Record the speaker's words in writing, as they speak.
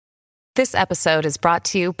This episode is brought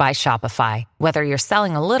to you by Shopify. Whether you're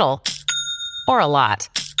selling a little or a lot,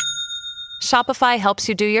 Shopify helps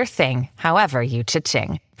you do your thing, however you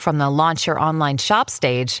cha-ching. From the launch your online shop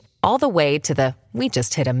stage, all the way to the we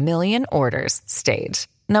just hit 1 million orders stage.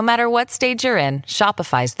 No matter what stage you're in,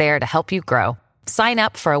 Shopify's there to help you grow. Sign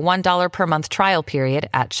up for a $1 per month trial period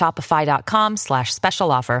at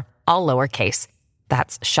shopify.com/special offer, all lowercase.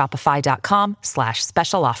 That's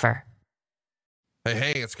shopify.com/special offer.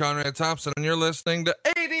 Hey, it's Conrad Thompson, and you're listening to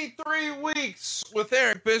 83 Weeks with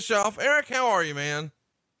Eric Bischoff. Eric, how are you, man?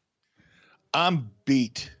 I'm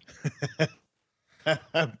beat.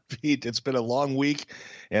 I'm beat. It's been a long week,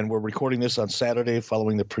 and we're recording this on Saturday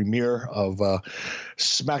following the premiere of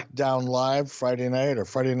SmackDown Live Friday night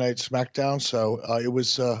SmackDown. So it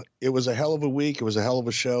was a hell of a week. It was a hell of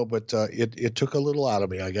a show, but it took a little out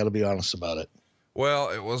of me. I got to be honest about it. Well,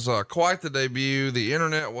 it was quite the debut. The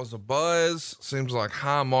internet was abuzz. Seems like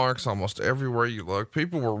high marks almost everywhere you look.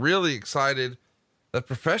 People were really excited that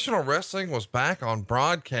professional wrestling was back on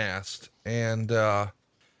broadcast. And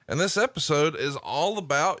this episode is all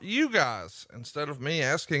about you guys. Instead of me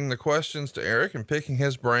asking the questions to Eric and picking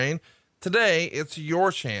his brain, today it's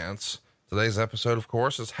your chance. Today's episode, of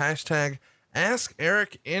course, is hashtag Ask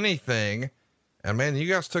Eric Anything. And man, you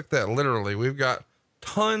guys took that literally. We've got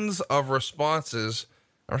tons of responses.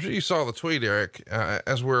 I'm sure you saw the tweet, Eric,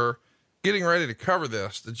 as we're getting ready to cover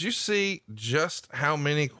this. Did you see just how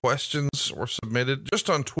many questions were submitted just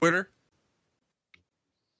on Twitter?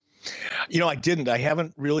 You know, I didn't. I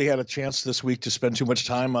haven't really had a chance this week to spend too much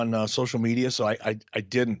time on social media, so I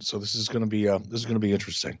didn't. So this is going to be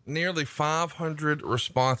interesting. Nearly 500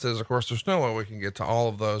 responses. Of course, there's no way we can get to all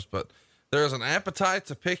of those, but there's an appetite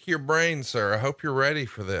to pick your brain, sir. I hope you're ready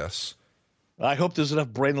for this. I hope there's enough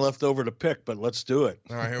brain left over to pick, but let's do it.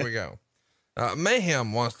 All right, here we go.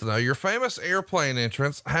 Mayhem wants to know your famous airplane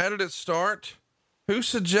entrance. How did it start? Who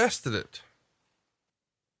suggested it?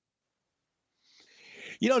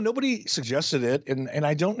 You know, nobody suggested it, and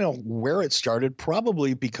I don't know where it started,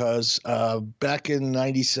 probably because back in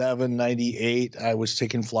 97, 98, I was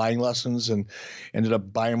taking flying lessons and ended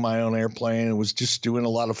up buying my own airplane and was just doing a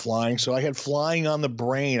lot of flying. So I had flying on the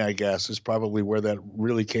brain, I guess, is probably where that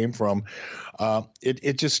really came from.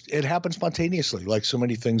 It happened spontaneously, like so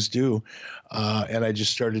many things do. And I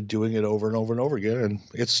just started doing it over and over and over again, and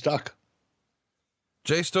it stuck.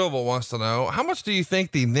 Jay Stovall wants to know, how much do you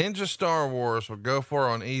think the Ninja Star Wars would go for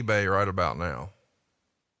on eBay right about now?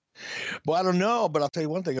 Well, I don't know, but I'll tell you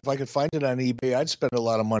one thing. If I could find it on eBay, I'd spend a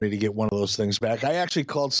lot of money to get one of those things back. I actually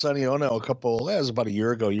called Sonny Ono it was about a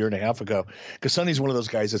year and a half ago, because Sonny's one of those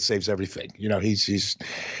guys that saves everything. You know, he's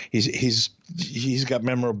got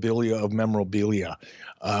memorabilia of memorabilia.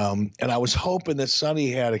 And I was hoping that Sonny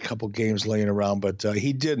had a couple games laying around, but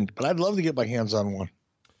he didn't. But I'd love to get my hands on one.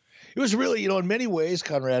 It was really, in many ways,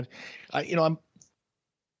 Conrad,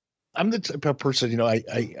 I'm the type of person,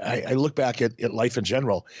 I look back at life in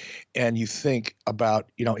general, and you think about,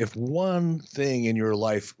 if one thing in your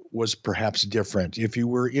life was perhaps different, if you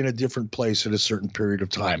were in a different place at a certain period of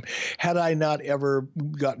time, had I not ever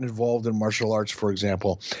gotten involved in martial arts, for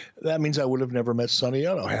example, that means I would have never met Sonny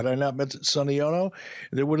Ono. Had I not met Sonny Ono,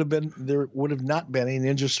 there would have not been a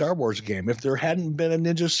Ninja Star Wars game. If there hadn't been a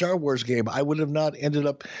Ninja Star Wars game, I would have not ended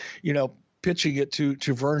up, pitching it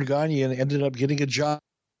to Vern Gagne and ended up getting a job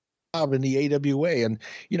in the AWA. And,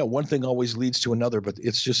 one thing always leads to another, but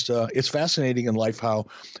it's just, it's fascinating in life how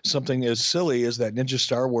something as silly as that Ninja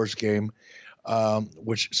Star Wars game,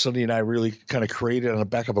 which Sonny and I really kind of created on the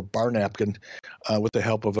back of a bar napkin, with the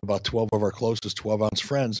help of about 12 of our closest 12-ounce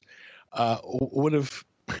friends, would have,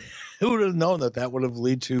 who would have known that would have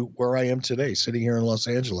led to where I am today, sitting here in Los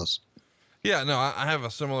Angeles. Yeah, no, I have a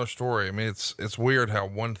similar story. I mean, it's weird how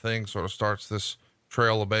one thing sort of starts this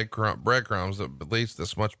trail of breadcrumbs that leads to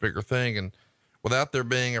this much bigger thing. And without there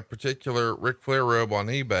being a particular Ric Flair robe on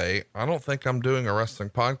eBay, I don't think I'm doing a wrestling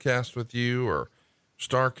podcast with you or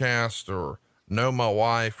Starcast or Know My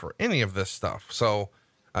Wife or any of this stuff. So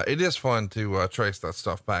it is fun to trace that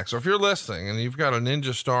stuff back. So if you're listening and you've got a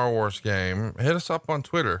Ninja Star Wars game, hit us up on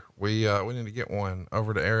Twitter. We need to get one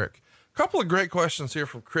over to Eric. A couple of great questions here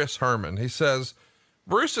from Chris Herman. He says,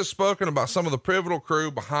 Bruce has spoken about some of the pivotal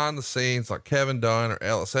crew behind the scenes like Kevin Dunn or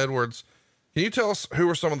Ellis Edwards. Can you tell us who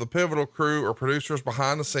are some of the pivotal crew or producers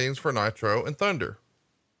behind the scenes for Nitro and Thunder?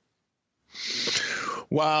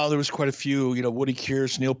 Wow, there was quite a few. Woody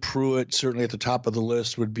Kears, Neil Pruitt, certainly at the top of the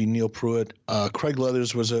list would be Neil Pruitt. Craig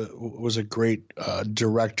Leathers was a great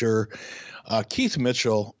director. Keith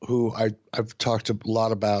Mitchell, who I've talked a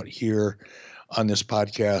lot about here on this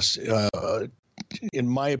podcast, in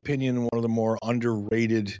my opinion, one of the more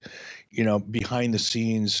underrated, behind the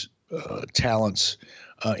scenes talents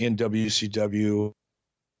in WCW.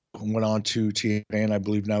 Went on to TNA, I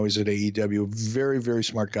believe now he's at AEW. Very, very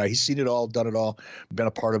smart guy. He's seen it all, done it all, been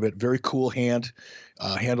a part of it. Very cool hand,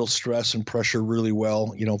 handles stress and pressure really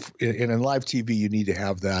well. You know, in live TV, you need to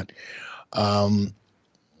have that.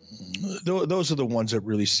 Those are the ones that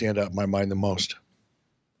really stand out in my mind the most.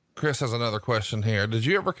 Chris has another question here. Did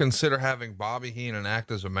you ever consider having Bobby Heenan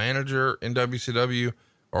act as a manager in WCW,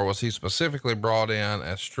 or was he specifically brought in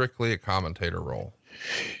as strictly a commentator role?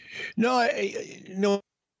 No, no.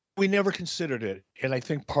 We never considered it. And I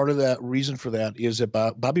think part of that reason for that is that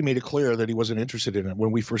Bobby made it clear that he wasn't interested in it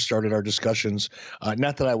when we first started our discussions.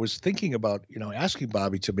 Not that I was thinking about, asking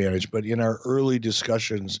Bobby to manage, but in our early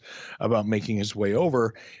discussions about making his way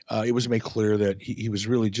over, it was made clear that he was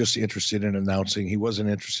really just interested in announcing. He wasn't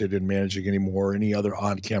interested in managing anymore, any other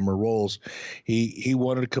on-camera roles. He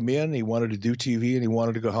wanted to come in, he wanted to do TV, and he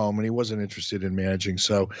wanted to go home, and he wasn't interested in managing.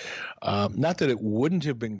 So not that it wouldn't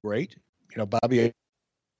have been great. Bobby,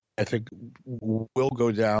 I think, will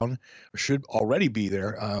go down, or should already be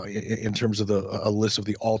there in terms of a list of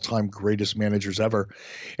the all-time greatest managers ever.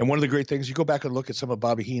 And one of the great things, you go back and look at some of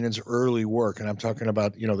Bobby Heenan's early work, and I'm talking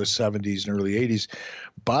about, the 70s and early 80s,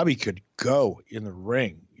 Bobby could go in the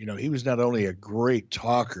ring. He was not only a great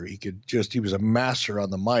talker, he was a master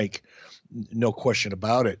on the mic, no question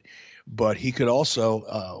about it, but he could also,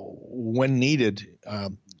 when needed,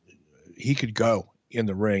 he could go in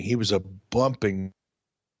the ring. He was a bumping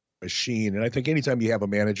machine. And I think anytime you have a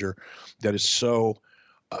manager that is so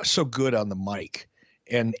good on the mic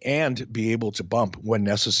and be able to bump when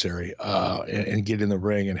necessary and get in the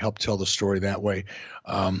ring and help tell the story that way.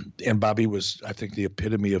 And Bobby was, I think, the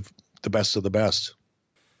epitome of the best of the best.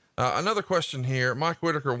 Another question here. Mike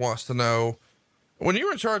Whitaker wants to know, when you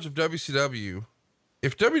were in charge of WCW,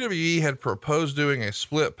 if WWE had proposed doing a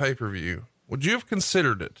split pay-per-view, would you have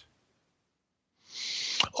considered it?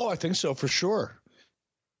 Oh, I think so, for sure.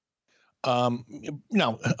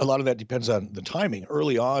 Now, a lot of that depends on the timing.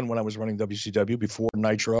 Early on, when I was running WCW before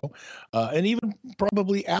Nitro, and even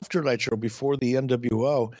probably after Nitro, before the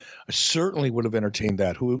NWO, I certainly would have entertained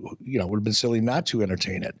that. Would have been silly not to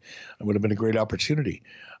entertain it. It would have been a great opportunity.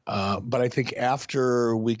 But I think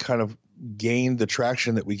after we kind of gained the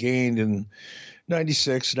traction that we gained in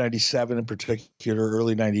 96, 97 in particular,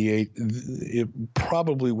 early 98, it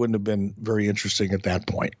probably wouldn't have been very interesting at that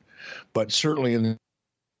point. But certainly in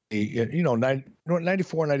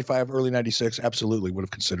 94, 95, early 96, absolutely would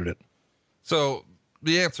have considered it. So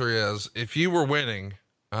the answer is, if you were winning,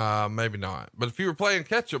 maybe not, but if you were playing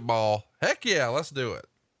catch up ball, heck yeah, let's do it.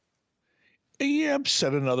 Yeah.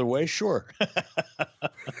 Said another way. Sure.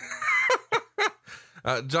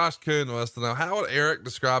 Josh Kuhn wants to know, how would Eric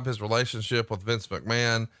describe his relationship with Vince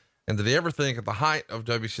McMahon? And did he ever think at the height of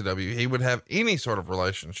WCW, he would have any sort of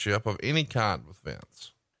relationship of any kind with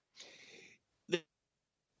Vince?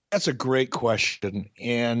 That's a great question.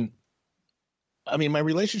 And I mean, my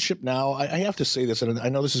relationship now, I have to say this, and I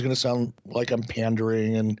know this is going to sound like I'm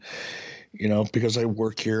pandering and, because I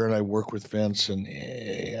work here and I work with Vince, and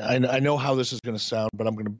I know how this is going to sound, but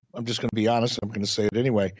I'm just going to be honest. I'm going to say it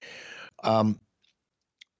anyway. In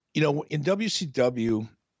WCW,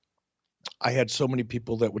 I had so many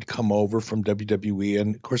people that would come over from WWE,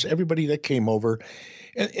 and of course, everybody that came over,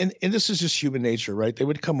 and this is just human nature, right? They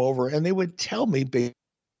would come over and they would tell me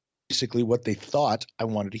basically what they thought I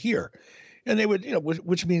wanted to hear. And they would,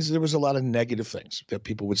 which means there was a lot of negative things that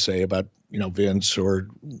people would say about, Vince or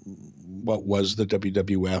what was the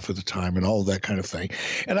WWF at the time and all of that kind of thing.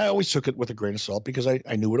 And I always took it with a grain of salt because I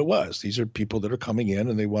knew what it was. These are people that are coming in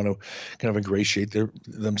and they want to kind of ingratiate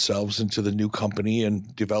themselves into the new company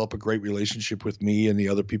and develop a great relationship with me and the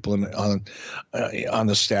other people on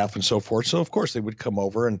the staff and so forth. So of course they would come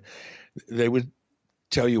over and they would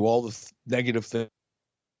tell you all the negative things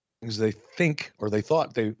they think or they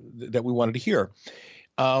thought that we wanted to hear.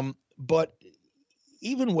 But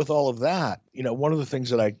even with all of that, one of the things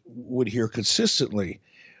that I would hear consistently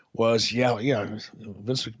was, Vince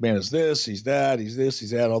McMahon is this, he's that, he's this, he's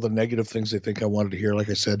that, all the negative things they think I wanted to hear, like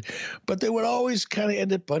I said. But they would always kind of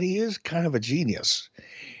end it, but he is kind of a genius.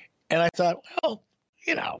 And I thought, well,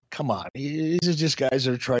 come on. These are just guys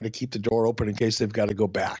that are trying to keep the door open in case they've got to go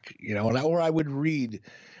back, or I would read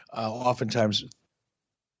oftentimes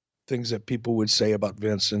things that people would say about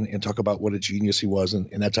Vince and talk about what a genius he was and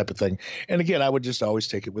that type of thing. And again, I would just always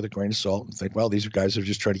take it with a grain of salt and think, well, these are guys that are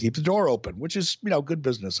just trying to keep the door open, which is, good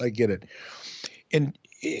business. I get it. And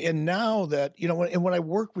now that, when I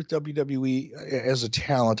worked with WWE as a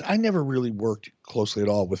talent, I never really worked closely at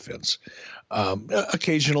all with Vince.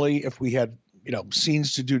 Occasionally, if we had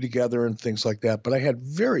scenes to do together and things like that. But I had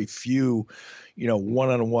very few,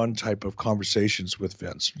 one-on-one type of conversations with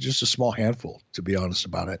Vince, just a small handful, to be honest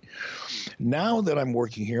about it. Now that I'm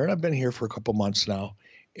working here, and I've been here for a couple months now,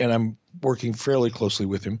 and I'm working fairly closely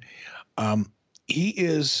with him, he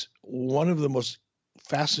is one of the most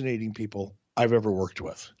fascinating people I've ever worked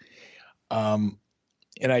with. And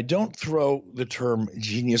I don't throw the term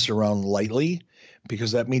genius around lightly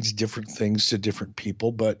because that means different things to different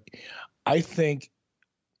people. But I think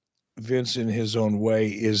Vince, in his own way,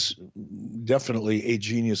 is definitely a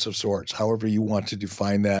genius of sorts, however you want to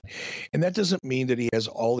define that. And that doesn't mean that he has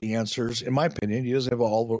all the answers. In my opinion, he doesn't have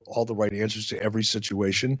all the right answers to every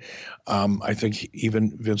situation. I think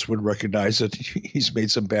even Vince would recognize that he's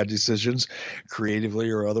made some bad decisions,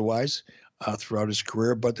 creatively or otherwise, throughout his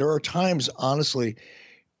career. But there are times, honestly,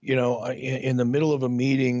 in the middle of a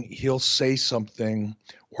meeting, he'll say something,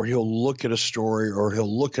 or he'll look at a story, or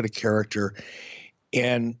he'll look at a character,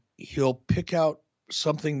 and he'll pick out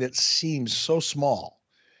something that seems so small,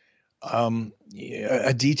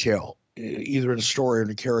 a detail, either in a story or in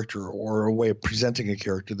a character, or a way of presenting a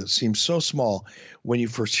character that seems so small when you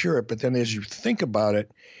first hear it. But then as you think about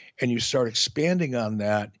it and you start expanding on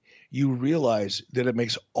that, you realize that it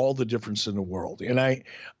makes all the difference in the world. And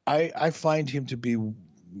I find him to be,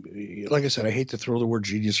 like I said, I hate to throw the word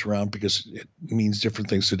genius around because it means different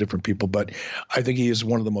things to different people, but I think he is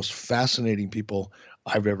one of the most fascinating people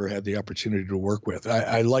I've ever had the opportunity to work with.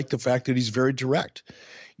 I like the fact that he's very direct.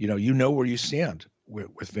 You know where you stand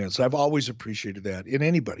with Vince. I've always appreciated that in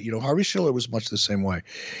anybody. Harvey Schiller was much the same way.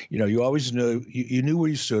 You always knew you knew where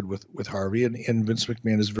you stood with Harvey, and Vince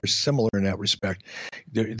McMahon is very similar in that respect.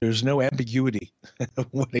 There's no ambiguity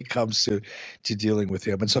when it comes to dealing with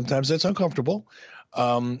him, and sometimes that's uncomfortable.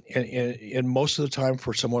 And most of the time,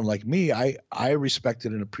 for someone like me, I respect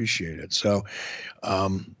it and appreciate it. So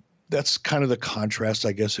that's kind of the contrast,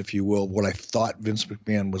 I guess, if you will, what I thought Vince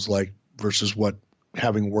McMahon was like versus what,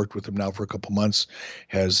 having worked with him now for a couple months,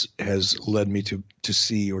 has led me to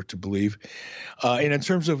see or to believe. And in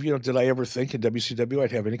terms of, did I ever think in WCW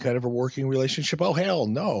I'd have any kind of a working relationship? Oh, hell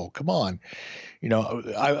no. Come on.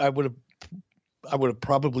 I would have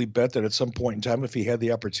probably bet that at some point in time, if he had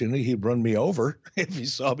the opportunity, he'd run me over if he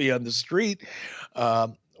saw me on the street,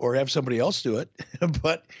 or have somebody else do it.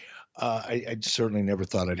 But I certainly never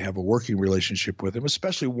thought I'd have a working relationship with him,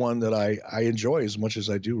 especially one that I enjoy as much as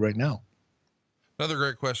I do right now. Another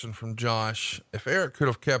great question from Josh. If Eric could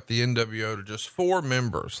have kept the NWO to just 4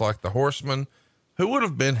 members like the Horsemen, who would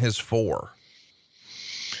have been his 4?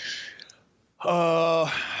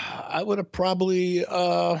 I would have probably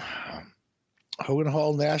Hogan,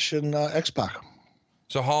 Hall, Nash, and X-Pac.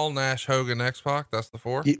 So Hall, Nash, Hogan, X-Pac, that's the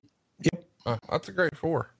 4? Yep. That's a great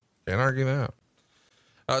 4. Can't argue that.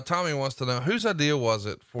 Tommy wants to know, whose idea was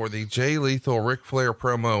it for the Jay Lethal Ric Flair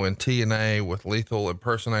promo in TNA with Lethal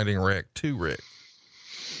impersonating Rick to Rick?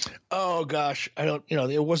 Oh gosh, I don't,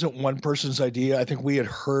 it wasn't one person's idea. I think we had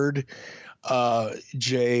heard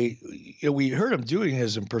Jay, we heard him doing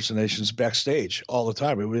his impersonations backstage all the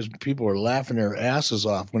time. It was, people were laughing their asses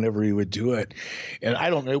off whenever he would do it. And I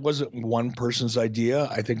don't know, it wasn't one person's idea.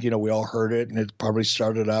 I think, we all heard it, and it probably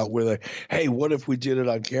started out with a, hey, what if we did it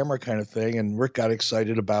on camera kind of thing? And Rick got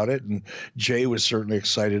excited about it, and Jay was certainly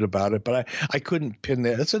excited about it, but I couldn't pin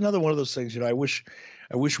that. That's another one of those things, I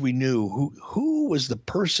wish we knew who was the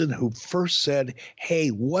person who first said, hey,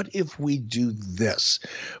 what if we do this?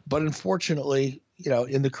 But unfortunately,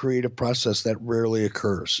 in the creative process, that rarely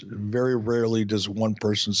occurs. Very rarely does one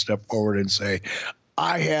person step forward and say,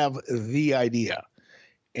 I have the idea.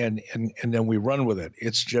 And then we run with it.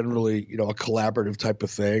 It's generally, a collaborative type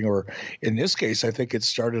of thing. Or in this case, I think it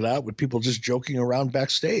started out with people just joking around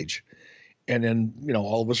backstage. And then,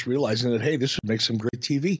 all of us realizing that, hey, this would make some great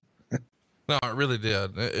TV. No, it really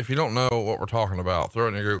did. If you don't know what we're talking about, throw it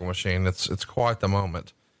in your Google machine. It's quite the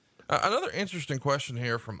moment. Another interesting question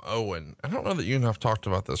here from Owen. I don't know that you and I have talked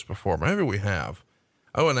about this before. Maybe we have.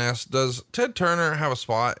 Owen asks, does Ted Turner have a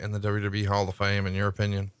spot in the WWE Hall of Fame, in your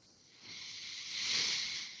opinion?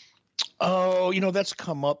 Oh, that's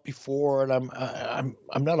come up before, and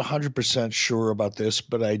I'm not 100% sure about this,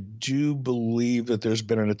 but I do believe that there's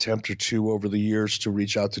been an attempt or two over the years to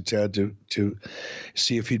reach out to Ted to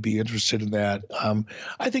see if he'd be interested in that.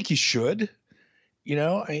 I think he should.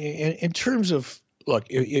 In terms of, look,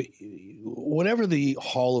 whatever the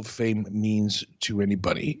Hall of Fame means to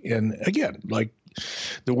anybody, and again, like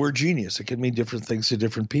the word genius, it can mean different things to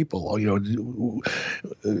different people.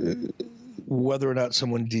 Whether or not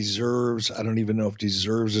someone deserves, I don't even know if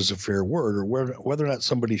deserves is a fair word, or whether or not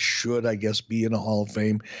somebody should, I guess, be in a Hall of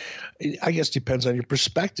Fame, I guess depends on your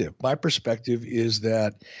perspective. My perspective is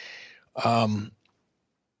that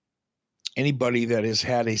Anybody that has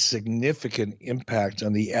had a significant impact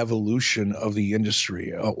on the evolution of the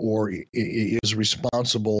industry or is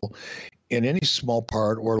responsible in any small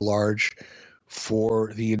part or large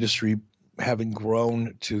for the industry having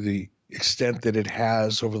grown to the extent that it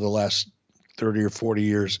has over the last 30 or 40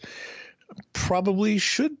 years probably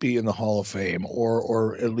should be in the Hall of Fame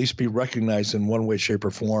or at least be recognized in one way, shape,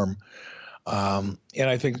 or form. And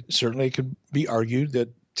I think certainly it could be argued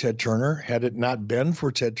that Ted Turner, had it not been for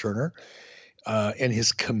Ted Turner and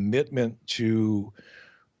his commitment to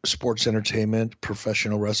sports entertainment,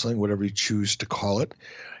 professional wrestling, whatever you choose to call it,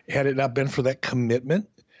 had it not been for that commitment,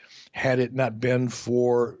 had it not been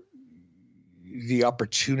for the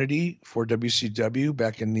opportunity for WCW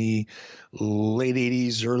back in the late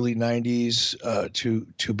 80s, early 90s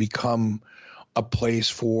to become a place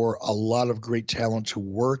for a lot of great talent to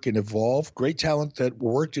work and evolve, great talent that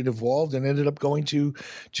worked and evolved and ended up going to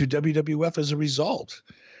WWF as a result.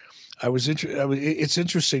 It's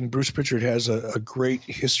interesting. Bruce Pritchard has a great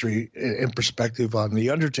history and perspective on The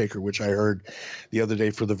Undertaker, which I heard the other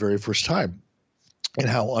day for the very first time, and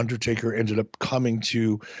how Undertaker ended up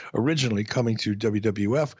originally coming to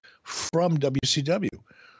WWF from WCW,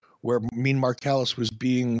 where Mean Mark Callis was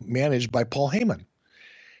being managed by Paul Heyman.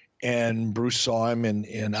 And Bruce saw him,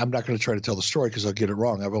 and I'm not going to try to tell the story because I'll get it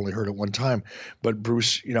wrong. I've only heard it one time. But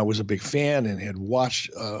Bruce, was a big fan and had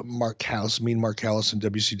watched Mark Callis, Mean Mark Callis in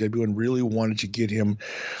WCW, and really wanted to get him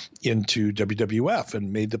into WWF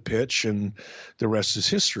and made the pitch, and the rest is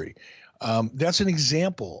history. That's an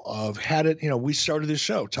example of we started this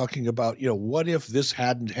show talking about, what if this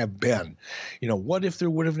hadn't have been, what if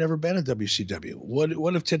there would have never been a WCW?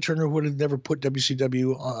 What if Ted Turner would have never put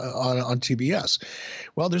WCW on TBS?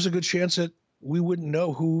 Well, there's a good chance that we wouldn't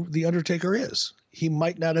know who The Undertaker is. He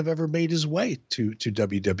might not have ever made his way to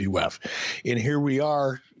WWF. And here we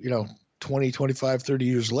are, 20, 25, 30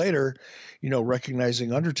 years later,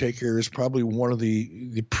 recognizing Undertaker is probably one of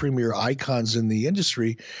the premier icons in the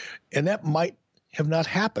industry. And that might have not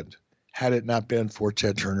happened had it not been for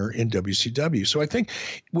Ted Turner in WCW. So I think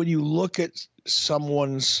when you look at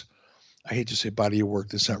someone's, I hate to say body of work,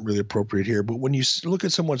 that's not really appropriate here, but when you look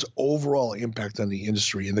at someone's overall impact on the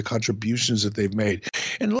industry and the contributions that they've made,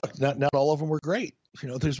 and look, not all of them were great.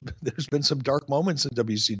 There's been some dark moments in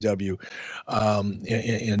WCW,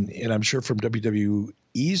 and I'm sure from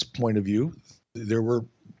WWE's point of view, there were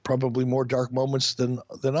probably more dark moments than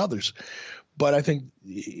others. But I think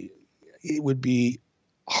it would be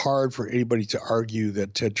hard for anybody to argue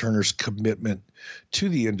that Ted Turner's commitment to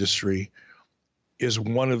the industry is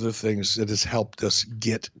one of the things that has helped us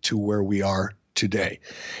get to where we are today.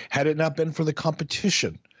 Had it not been for the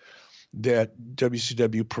competition that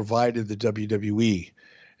WCW provided the WWE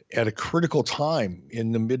at a critical time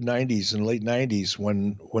in the mid-90s and late 90s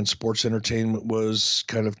when sports entertainment was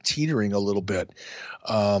kind of teetering a little bit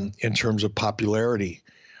in terms of popularity.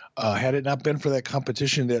 Had it not been for that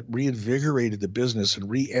competition that reinvigorated the business and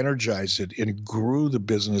re-energized it and grew the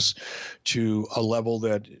business to a level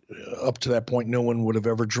that up to that point no one would have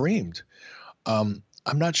ever dreamed, I'm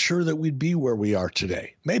not sure that we'd be where we are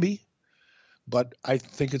today. Maybe. But I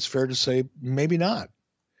think it's fair to say maybe not.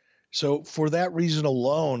 So for that reason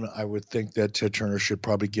alone, I would think that Ted Turner should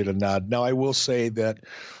probably get a nod. Now, I will say that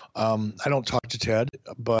I don't talk to Ted,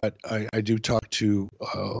 but I do talk to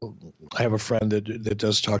I have a friend that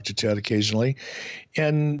does talk to Ted occasionally.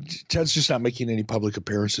 And Ted's just not making any public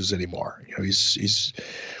appearances anymore. He's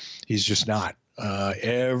just not.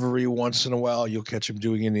 Every once in a while, you'll catch him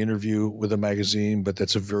doing an interview with a magazine, but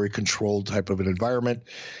that's a very controlled type of an environment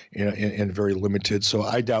and very limited. So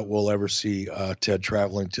I doubt we'll ever see Ted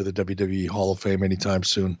traveling to the WWE Hall of Fame anytime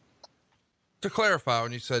soon. To clarify,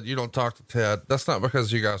 when you said you don't talk to Ted, that's not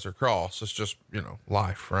because you guys are cross. It's just,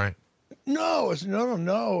 life, right? No.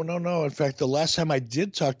 In fact, the last time I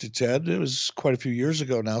did talk to Ted, it was quite a few years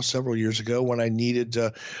ago now, several years ago, when I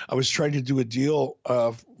was trying to do a deal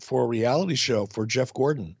for a reality show for Jeff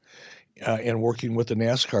Gordon and working with the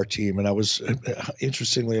NASCAR team. And I was,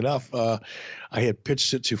 interestingly enough, I had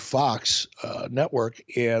pitched it to Fox Network,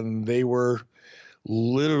 and they were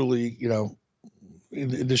literally,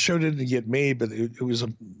 the show didn't get made, but it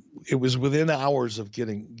was within hours of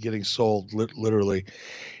getting sold, literally.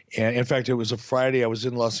 And in fact, it was a Friday. I was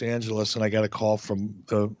in Los Angeles, and I got a call from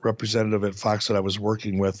the representative at Fox that I was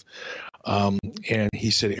working with. And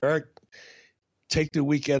he said, "Eric, take the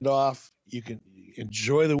weekend off. You can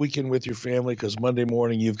enjoy the weekend with your family because Monday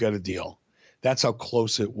morning you've got a deal." That's how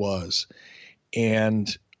close it was.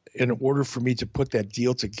 And in order for me to put that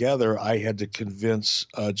deal together, I had to convince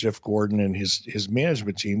Jeff Gordon and his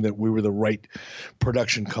management team that we were the right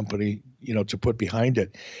production company, to put behind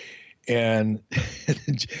it. And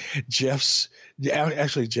Jeff's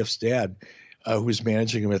dad, who was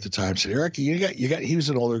managing him at the time, said, Eric, you got, he was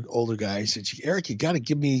an older guy. He said, Eric, you got to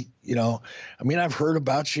give me, I mean, I've heard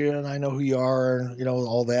about you and I know who you are, and,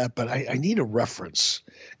 all that, but I need a reference,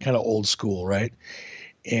 kind of old school. Right.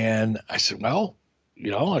 And I said, well,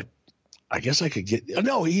 I guess I could get,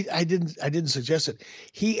 no, I didn't suggest it.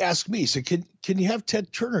 He asked me, he said, can you have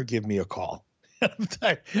Ted Turner give me a call?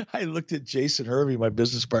 I looked at Jason Hervey, my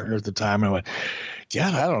business partner at the time, and I went, yeah,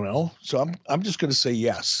 I don't know. So I'm just going to say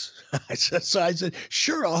yes. I said,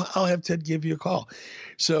 sure, I'll have Ted give you a call.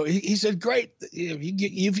 So he said, great. You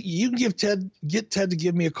can get Ted to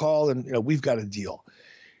give me a call, and we've got a deal.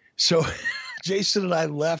 So Jason and I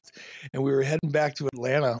left, and we were heading back to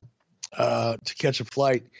Atlanta to catch a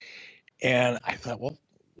flight. And I thought, well,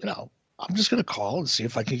 I'm just going to call and see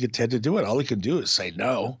if I can get Ted to do it. All he can do is say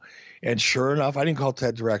no. And sure enough, I didn't call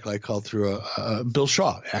Ted directly. I called through Bill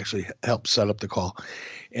Shaw, actually helped set up the call.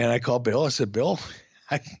 And I called Bill. I said, Bill,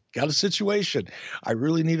 I got a situation. I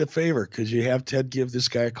really need a favor. Could you have Ted give this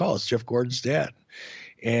guy a call? It's Jeff Gordon's dad.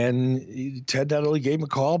 And Ted not only gave him a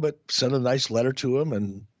call, but sent a nice letter to him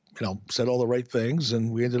and, said all the right things.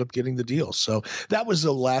 And we ended up getting the deal. So that was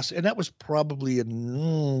the last. And that was probably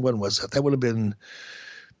when was that? That would have been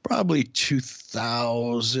probably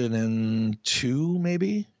 2002,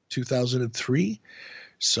 maybe 2003.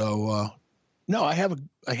 So, no, I had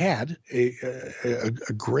a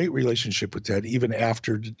great relationship with Ted, even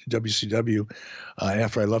after WCW,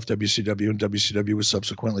 after I left WCW, and WCW was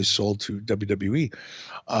subsequently sold to WWE.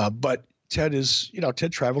 But Ted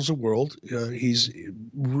Ted travels the world. He's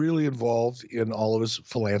really involved in all of his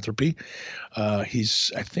philanthropy. I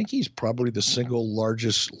think he's probably the single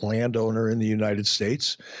largest landowner in the United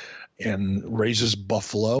States, and raises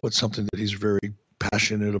buffalo. It's something that he's very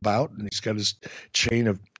passionate about, and he's got his chain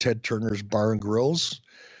of Ted Turner's Bar and Grills.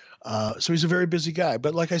 So he's a very busy guy.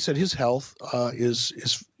 But like I said, his health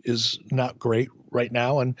is not great right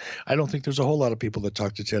now, and I don't think there's a whole lot of people that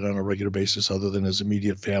talk to Ted on a regular basis other than his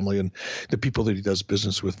immediate family and the people that he does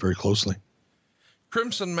business with very closely.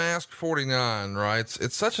 Crimson Mask 49 writes,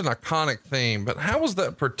 it's such an iconic theme, but how was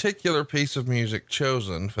that particular piece of music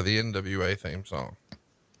chosen for the NWA theme song?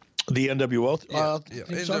 The NWO theme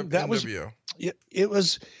song? That was,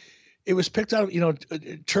 it was picked out,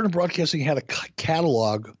 Turner Broadcasting had a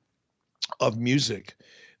catalog of music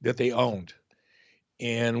that they owned.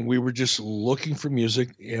 And we were just looking for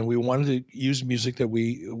music, and we wanted to use music that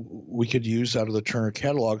we could use out of the Turner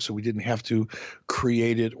catalog, so we didn't have to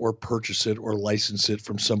create it or purchase it or license it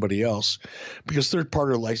from somebody else, because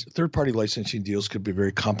third-party licensing deals could be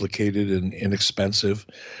very complicated and expensive.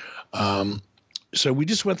 So we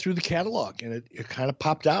just went through the catalog, and it kind of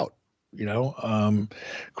popped out.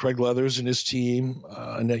 Craig Leathers and his team,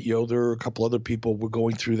 Annette Yoder, a couple other people were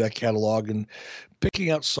going through that catalog and picking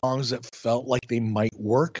out songs that felt like they might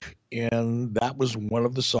work. And that was one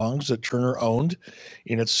of the songs that Turner owned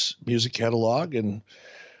in its music catalog. And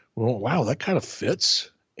well, wow, that kind of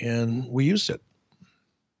fits. And we used it.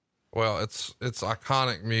 Well, it's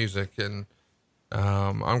iconic music, and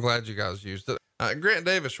I'm glad you guys used it. Grant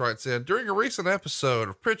Davis writes in, during a recent episode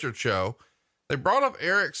of Pritchard Show, they brought up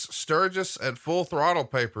Eric's Sturgis at Full Throttle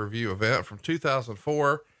pay-per-view event from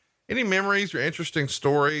 2004. Any memories or interesting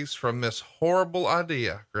stories from this horrible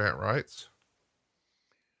idea? Grant writes.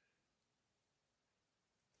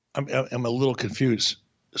 I'm a little confused.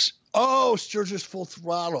 Oh, Sturgis Full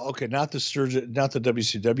Throttle. Okay, not the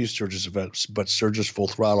WCW Sturgis event, but Sturgis Full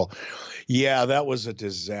Throttle. Yeah, that was a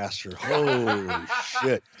disaster. Holy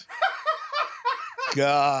shit.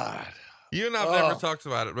 God. You and I've never talked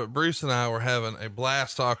about it, but Bruce and I were having a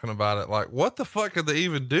blast talking about it. Like, what the fuck could they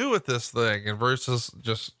even do with this thing? And Bruce is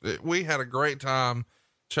we had a great time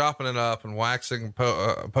chopping it up and waxing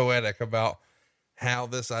poetic about how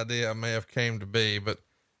this idea may have came to be, but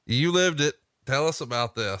you lived it. Tell us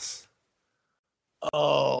about this.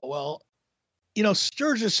 Oh, well,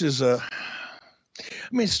 Sturgis is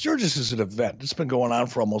Sturgis is an event. It's been going on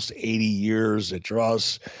for almost 80 years. It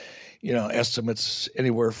draws, estimates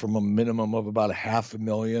anywhere from a minimum of about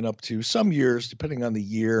 500,000 up to some years, depending on the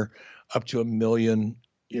year, up to 1 million,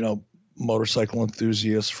 motorcycle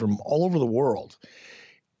enthusiasts from all over the world.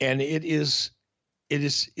 And it's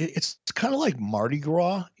kind of like Mardi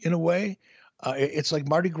Gras in a way. It's like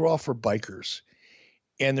Mardi Gras for bikers.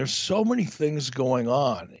 And there's so many things going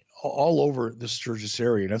on all over the Sturgis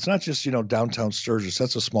area. And it's not just, downtown Sturgis.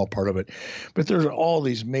 That's a small part of it. But there's all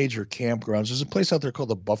these major campgrounds. There's a place out there called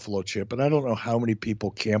the Buffalo Chip. And I don't know how many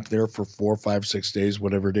people camp there for 4, 5, 6 days,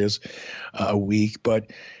 whatever it is, a week.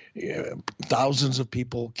 But thousands of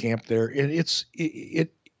people camp there. And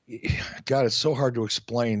God, it's so hard to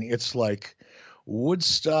explain. It's like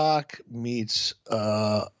Woodstock meets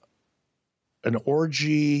an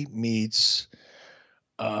orgy meets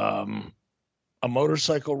a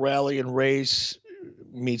motorcycle rally and race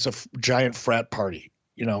meets a giant frat party,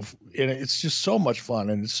 and it's just so much fun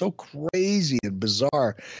and it's so crazy and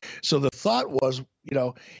bizarre. So the thought was,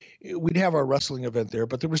 we'd have our wrestling event there,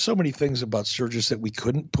 but there were so many things about Sturgis that we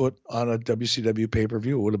couldn't put on a WCW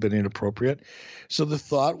pay-per-view. It would have been inappropriate. So the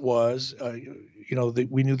thought was,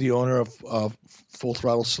 we knew the owner of Full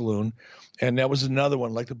Throttle Saloon, and that was another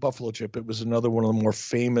one, like the Buffalo Chip. It was another one of the more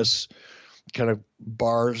famous kind of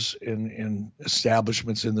bars and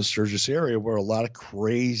establishments in the Sturgis area where a lot of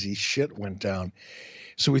crazy shit went down.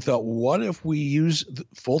 So we thought, what if we use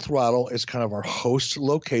Full Throttle as kind of our host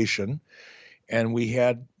location? And we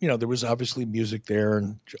had, there was obviously music there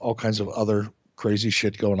and all kinds of other crazy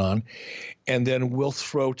shit going on. And then we'll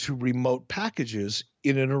throw 2 remote packages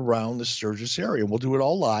in and around the Sturgis area. We'll do it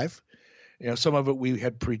all live. Some of it we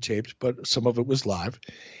had pre-taped, but some of it was live.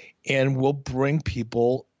 And we'll bring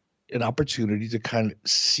people an opportunity to kind of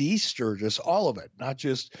see Sturgis, all of it, not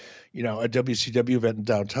just, a WCW event in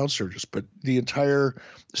downtown Sturgis, but the entire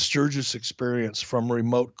Sturgis experience from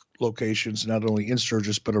remote locations, not only in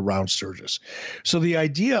Sturgis, but around Sturgis. So the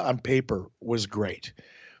idea on paper was great,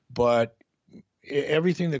 but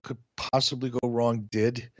everything that could possibly go wrong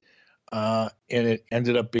did. And it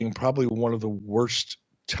ended up being probably one of the worst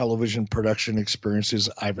television production experiences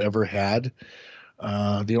I've ever had.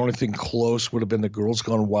 The only thing close would have been the Girls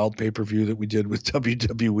Gone Wild pay-per-view that we did with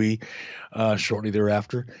WWE shortly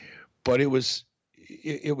thereafter. But it was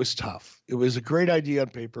tough. It was a great idea on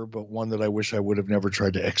paper, but one that I wish I would have never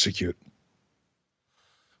tried to execute.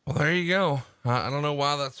 Well, there you go. I don't know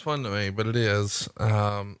why that's fun to me, but it is.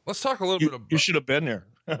 Let's talk a little bit about. You should have been there.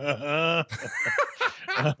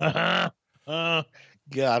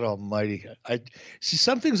 God almighty. I see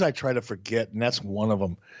some things I try to forget, and that's one of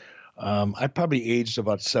them. I probably aged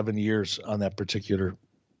about 7 years on that particular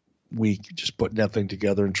week, just putting that thing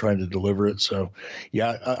together and trying to deliver it. So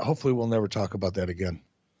yeah, hopefully we'll never talk about that again.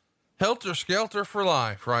 Helter Skelter for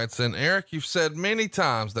Life writes in, Eric, you've said many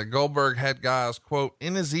times that Goldberg had guys, quote,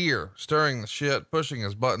 in his ear, stirring the shit, pushing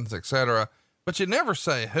his buttons, etc. But you never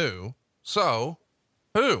say who. So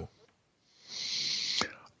who?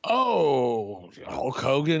 Oh, Hulk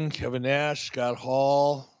Hogan, Kevin Nash, Scott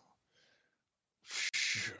Hall,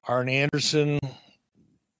 Arn Anderson.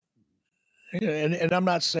 And I'm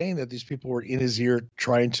not saying that these people were in his ear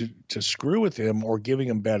trying to screw with him or giving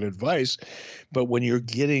him bad advice, but when you're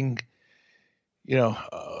getting,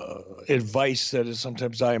 advice that is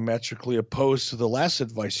sometimes diametrically opposed to the last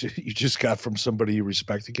advice you just got from somebody you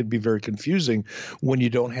respect, it can be very confusing when you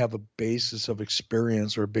don't have a basis of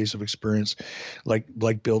experience or a base of experience like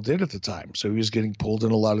Bill did at the time. So he was getting pulled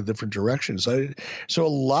in a lot of different directions. So a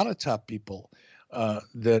lot of top people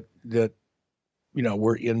that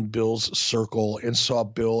were in Bill's circle and saw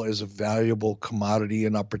Bill as a valuable commodity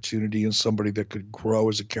and opportunity and somebody that could grow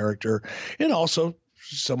as a character and also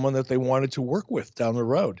someone that they wanted to work with down the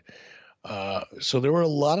road. So there were a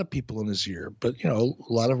lot of people in his ear, but, a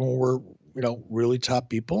lot of them were, really top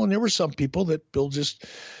people. And there were some people that Bill just,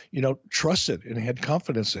 trusted and had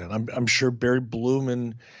confidence in. I'm sure Barry Bloom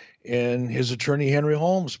and his attorney, Henry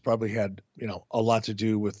Holmes, probably had, a lot to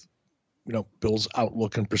do with, Bill's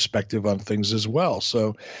outlook and perspective on things as well.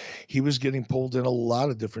 So he was getting pulled in a lot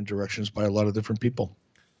of different directions by a lot of different people.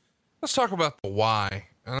 Let's talk about the why.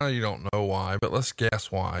 I know you don't know why, but let's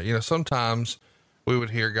guess why. Sometimes we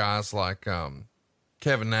would hear guys like,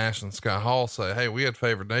 Kevin Nash and Scott Hall say, hey, we had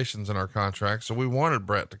favored nations in our contract, so we wanted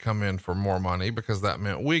Brett to come in for more money because that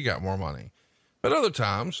meant we got more money. But other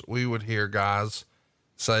times we would hear guys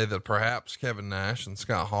say that perhaps Kevin Nash and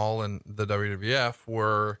Scott Hall and the WWF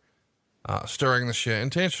were stirring the shit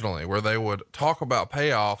intentionally, where they would talk about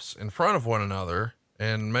payoffs in front of one another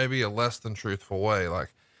in maybe a less than truthful way.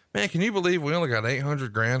 Like, man, can you believe we only got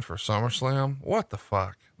 $800,000 for SummerSlam? What the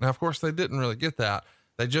fuck? Now, of course they didn't really get that.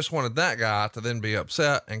 They just wanted that guy to then be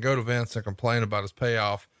upset and go to Vince and complain about his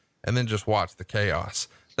payoff and then just watch the chaos.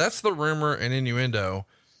 That's the rumor and innuendo.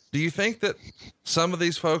 Do you think that some of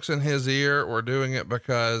these folks in his ear were doing it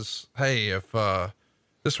because, hey, if,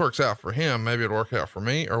 this works out for him, maybe it'll work out for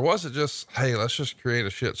me? Or was it just, hey, let's just create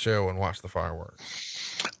a shit show and watch the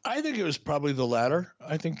fireworks? I think it was probably the latter.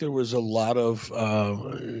 I think there was a lot of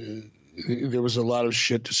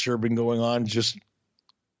shit disturbing going on just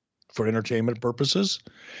for entertainment purposes.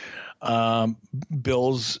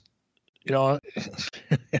 Bill's,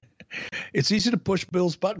 it's easy to push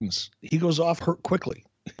Bill's buttons. He goes off quickly.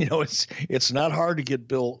 It's not hard to get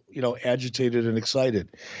Bill, agitated and excited.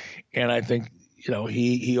 And I think,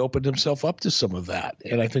 he opened himself up to some of that.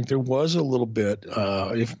 And I think there was a little bit,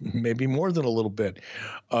 if maybe more than a little bit,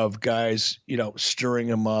 of guys, stirring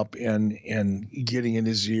him up and getting in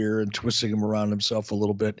his ear and twisting him around himself a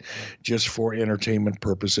little bit just for entertainment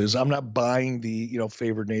purposes. I'm not buying the,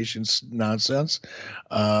 favored nations nonsense.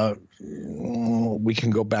 We can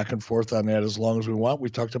go back and forth on that as long as we want. We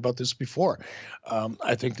talked about this before.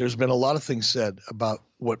 I think there's been a lot of things said about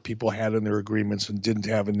what people had in their agreements and didn't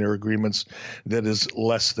have in their agreements that is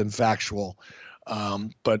less than factual.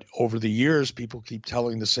 But over the years, people keep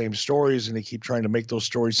telling the same stories, and they keep trying to make those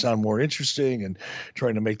stories sound more interesting and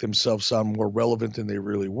trying to make themselves sound more relevant than they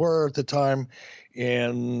really were at the time.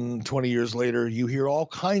 And 20 years later, you hear all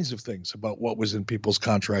kinds of things about what was in people's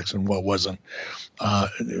contracts and what wasn't.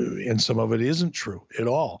 And some of it isn't true at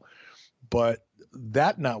all. But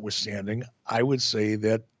that notwithstanding, I would say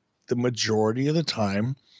that the majority of the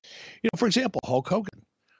time, for example, Hulk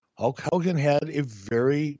Hogan had a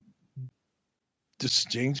very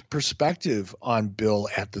distinct perspective on Bill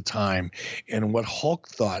at the time and what Hulk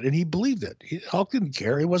thought, and he believed it. Hulk didn't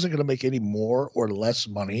care. He wasn't going to make any more or less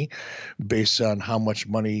money based on how much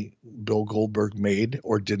money Bill Goldberg made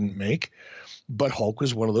or didn't make. But Hulk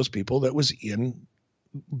was one of those people that was in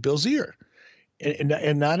Bill's ear.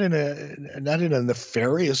 And not in a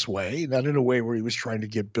nefarious way, not in a way where he was trying to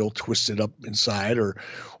get Bill twisted up inside or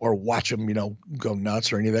watch him, go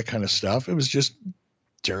nuts or any of that kind of stuff. It was just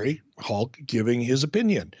Terry Hulk giving his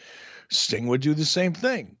opinion. Sting would do the same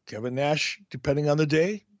thing. Kevin Nash, depending on the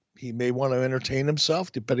day, he may want to entertain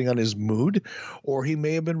himself, depending on his mood, or he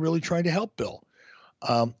may have been really trying to help Bill.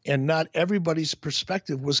 And not everybody's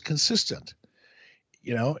perspective was consistent.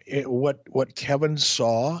 What Kevin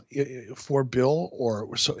saw for Bill,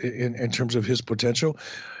 or so in terms of his potential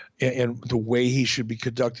and the way he should be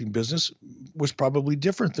conducting business, was probably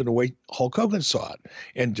different than the way Hulk Hogan saw it,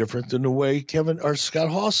 and different than the way Kevin or Scott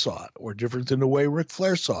Hall saw it, or different than the way Ric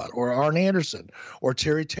Flair saw it, or Arn Anderson, or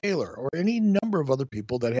Terry Taylor, or any number of other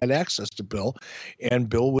people that had access to Bill, and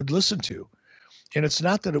Bill would listen to. And it's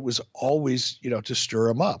not that it was always, to stir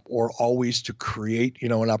him up or always to create,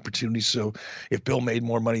 an opportunity. So if Bill made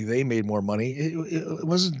more money, they made more money. It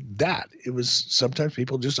wasn't that. It was sometimes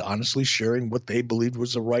people just honestly sharing what they believed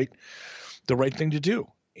was the right thing to do.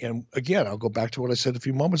 And again, I'll go back to what I said a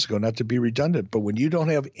few moments ago, not to be redundant, but when you don't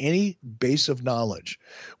have any base of knowledge,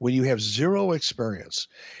 when you have zero experience,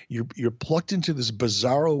 you're plucked into this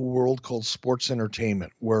bizarro world called sports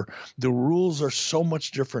entertainment, where the rules are so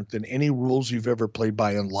much different than any rules you've ever played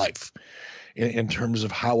by in life, in terms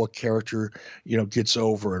of how a character, gets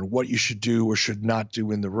over and what you should do or should not do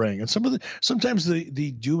in the ring. And sometimes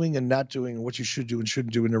the doing and not doing and what you should do and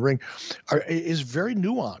shouldn't do in the ring is very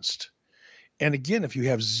nuanced. And again, if you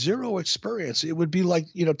have zero experience, it would be like,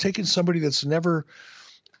 taking somebody that's never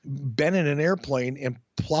been in an airplane and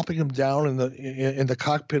plopping them down in the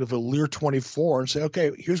cockpit of a Lear 24 and say,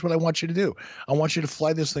 okay, here's what I want you to do. I want you to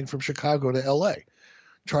fly this thing from Chicago to LA.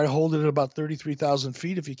 Try to hold it at about 33,000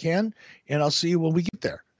 feet if you can, and I'll see you when we get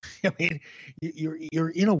there. I mean, you're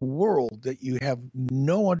in a world that you have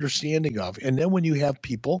no understanding of. And then when you have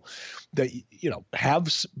people that, have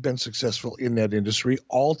been successful in that industry,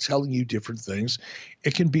 all telling you different things,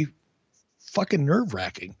 it can be fucking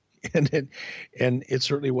nerve-wracking. And it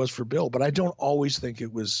certainly was for Bill. But I don't always think there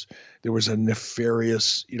was a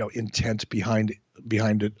nefarious, intent behind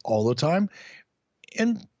it all the time.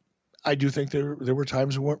 And I do think there were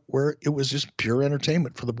times where it was just pure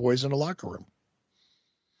entertainment for the boys in the locker room.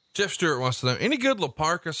 Jeff Stewart wants to know, any good La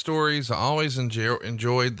Parka stories? I always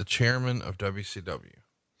enjoyed the chairman of WCW.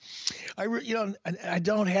 I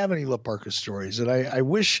don't have any La Parka stories, and I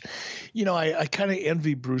wish, I kind of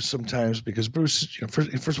envy Bruce sometimes, because Bruce,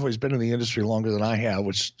 first of all, he's been in the industry longer than I have,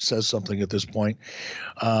 which says something at this point,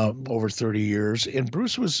 over 30 years. And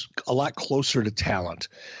Bruce was a lot closer to talent.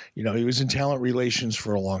 He was in talent relations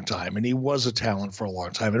for a long time, and he was a talent for a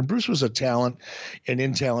long time. And Bruce was a talent and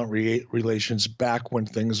in talent relations back when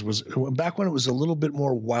it was a little bit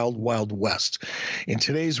more wild, wild west. In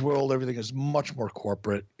today's world, everything is much more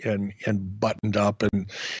corporate and buttoned up,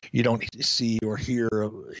 and you don't see or hear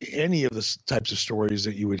any of the types of stories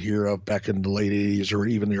that you would hear of back in the late 80s or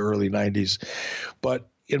even the early 90s. But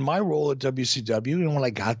in my role at WCW, and when I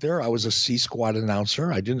got there, I was a C-squad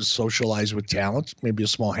announcer. I didn't socialize with talent, maybe a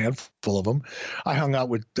small handful of them. I hung out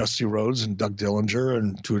with Dusty Rhodes and Doug Dillinger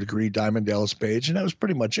and, to a degree, Diamond Dallas Page, and that was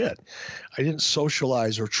pretty much it. I didn't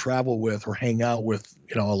socialize or travel with or hang out with,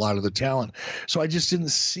 a lot of the talent. So I just didn't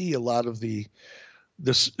see a lot of the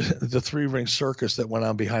three-ring circus that went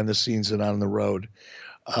on behind the scenes and on the road.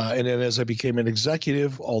 And then as I became an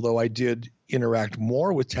executive, although I did interact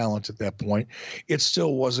more with talent at that point, it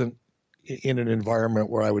still wasn't, in an environment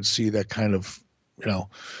where I would see that kind of,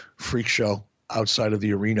 freak show outside of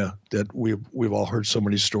the arena that we've all heard so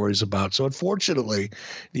many stories about. So unfortunately,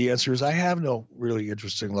 the answer is I have no really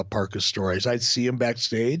interesting La Parka stories. I'd see him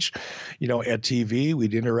backstage, at TV.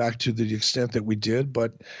 We'd interact to the extent that we did,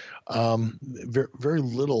 but very, very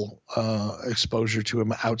little exposure to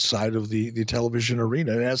him outside of the television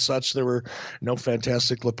arena. And as such, there were no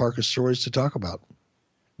fantastic La Parka stories to talk about.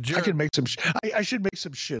 Jared, I can make some. I should make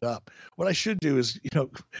some shit up. What I should do is,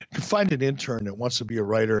 find an intern that wants to be a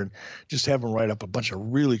writer and just have him write up a bunch of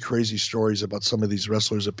really crazy stories about some of these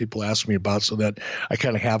wrestlers that people ask me about, so that I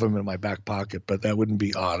kind of have them in my back pocket. But that wouldn't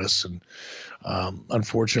be honest. And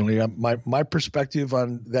unfortunately, my perspective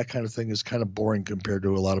on that kind of thing is kind of boring compared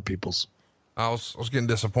to a lot of people's. I was getting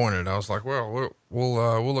disappointed. I was like, well,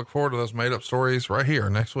 we'll look forward to those made up stories right here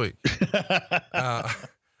next week.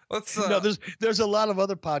 Let's there's a lot of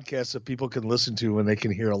other podcasts that people can listen to and they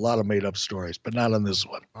can hear a lot of made up stories, but not on this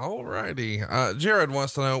one. All righty. Jared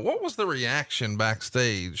wants to know, what was the reaction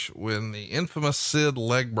backstage when the infamous Sid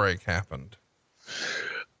leg break happened?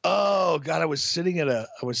 Oh God, I was sitting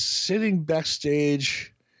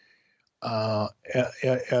backstage at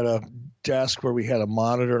a desk where we had a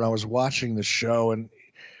monitor, and I was watching the show, and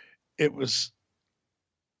it was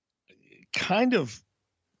kind of,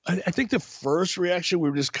 I think the first reaction, we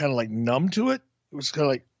were just kind of like numb to it. It was kind of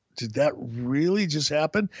like, did that really just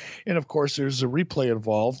happen? And of course, there's a replay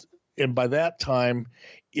involved. And by that time,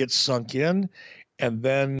 it sunk in. And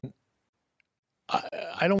then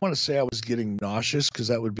I don't want to say I was getting nauseous, because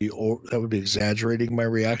that would be exaggerating my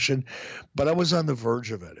reaction, but I was on the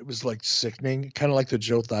verge of it. It was like sickening, kind of like the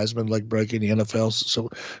Joe Theismann leg break in the NFL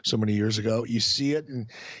so many years ago. You see it, and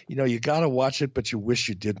you got to watch it, but you wish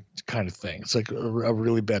you did, kind of thing. It's like a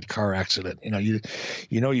really bad car accident.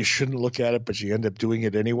 You shouldn't look at it, but you end up doing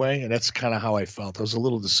it anyway. And that's kind of how I felt. I was a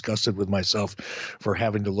little disgusted with myself for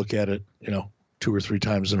having to look at it, 2 or 3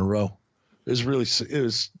 times in a row. It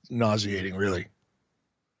was nauseating, really.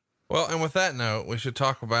 Well, and with that note, we should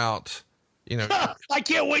talk about, I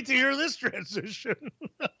can't wait to hear this transition.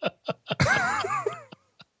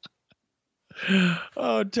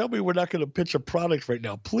 Oh, tell me we're not going to pitch a product right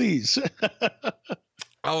now, please.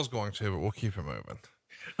 I was going to, but we'll keep it moving.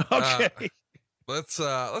 Okay. Let's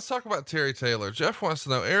talk about Terry Taylor. Jeff wants to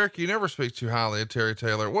know, Eric, you never speak too highly of Terry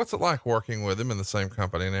Taylor. What's it like working with him in the same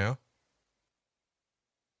company now?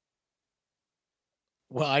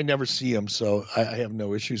 Well, I never see him, so I have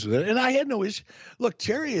no issues with it. And I had no issue. Look,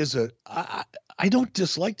 Terry is I don't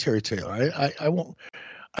dislike Terry Taylor. I won't.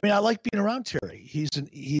 I mean, I like being around Terry.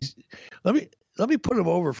 Let me put him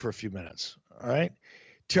over for a few minutes. All right.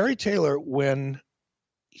 Terry Taylor, when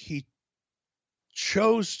he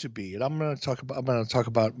chose to be, and I'm going to talk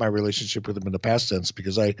about my relationship with him in the past tense,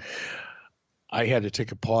 because I had to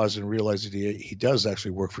take a pause and realize that he does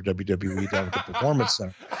actually work for WWE down at the Performance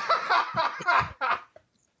Center.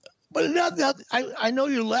 But I know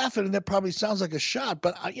you're laughing, and that probably sounds like a shot,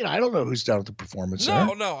 but I don't know who's down at the Performance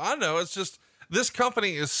Center. No, I know. It's just, this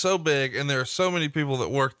company is so big, and there are so many people that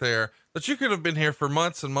work there, that you could have been here for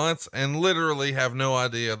months and months and literally have no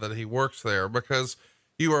idea that he works there, because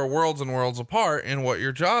you are worlds and worlds apart in what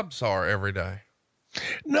your jobs are every day.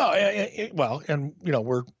 No,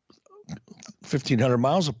 we're 1,500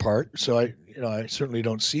 miles apart, so I certainly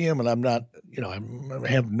don't see him, and I'm not,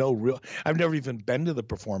 I've never even been to the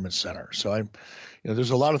Performance Center. So there's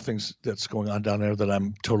a lot of things that's going on down there that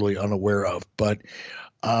I'm totally unaware of. But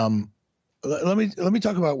let me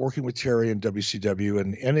talk about working with Terry in WCW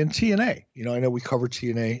and in TNA. I know we covered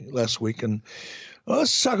TNA last week, and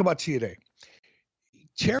let's talk about TNA.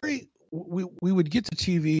 Terry, we would get to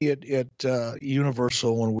TV at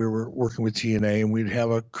Universal when we were working with TNA, and we'd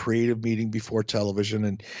have a creative meeting before television,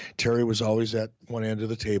 and Terry was always at one end of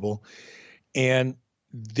the table. And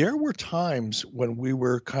there were times when we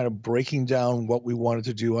were kind of breaking down what we wanted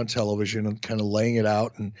to do on television and kind of laying it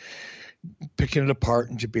out and picking it apart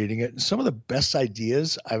and debating it. And some of the best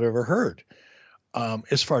ideas I've ever heard,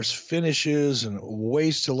 as far as finishes and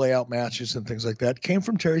ways to lay out matches and things like that, came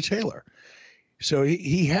from Terry Taylor. So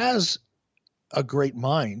he has a great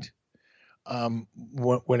mind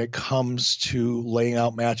when it comes to laying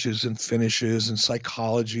out matches and finishes and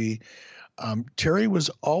psychology. Terry was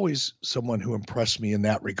always someone who impressed me in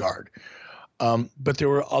that regard. But there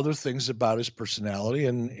were other things about his personality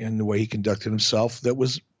and the way he conducted himself that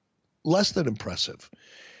was less than impressive.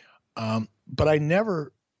 But I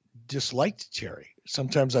never disliked Terry.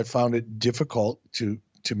 Sometimes I found it difficult to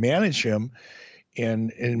manage him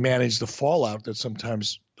and manage the fallout that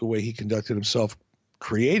sometimes the way he conducted himself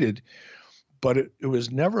created. but it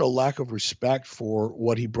was never a lack of respect for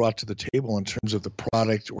what he brought to the table in terms of the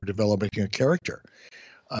product or developing a character.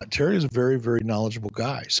 Terry is a very, very knowledgeable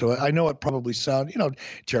guy. So I know it probably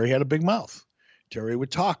Terry had a big mouth. Terry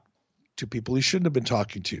would talk to people he shouldn't have been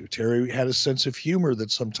talking to. Terry had a sense of humor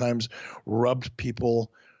that sometimes rubbed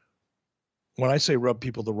people. When I say rub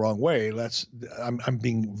people the wrong way, I'm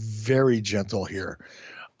being very gentle here.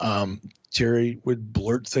 Terry would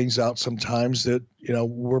blurt things out sometimes that,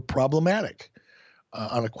 were problematic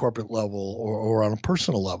on a corporate level or on a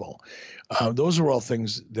personal level. Those are all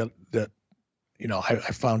things that I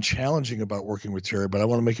found challenging about working with Terry, but I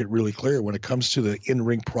want to make it really clear when it comes to the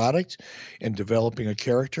in-ring product and developing a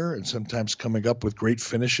character and sometimes coming up with great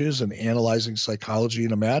finishes and analyzing psychology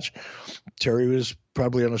in a match, Terry was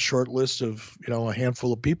probably on a short list of, a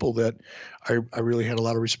handful of people that I really had a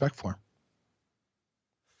lot of respect for.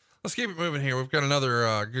 Let's keep it moving here. We've got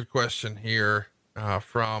another good question here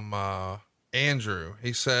from Andrew.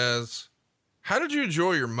 He says, how did you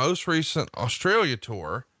enjoy your most recent Australia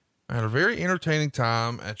tour? I had a very entertaining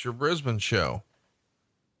time at your Brisbane show.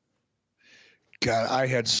 God, I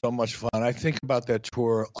had so much fun. I think about that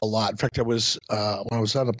tour a lot. In fact, I was, when I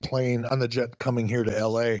was on a plane on the jet coming here to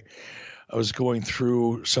LA, I was going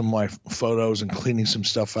through some of my photos and cleaning some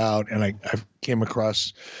stuff out. And I came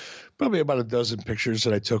across probably about a dozen pictures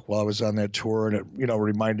that I took while I was on that tour. And it,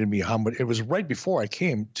 reminded me how much it was right before I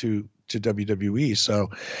came to WWE. So,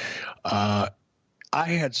 I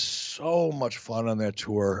had so much fun on that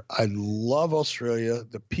tour. I love Australia.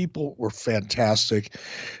 The people were fantastic.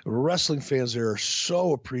 Wrestling fans there are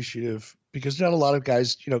so appreciative because not a lot of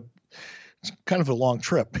guys, it's kind of a long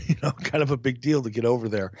trip, kind of a big deal to get over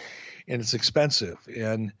there, and it's expensive.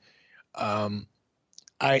 And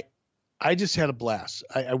I just had a blast.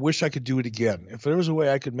 I wish I could do it again. If there was a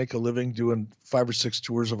way I could make a living doing 5 or 6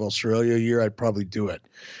 tours of Australia a year, I'd probably do it.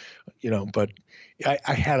 But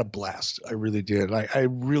I had a blast. I really did. I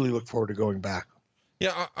really look forward to going back.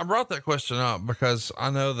 Yeah. I brought that question up because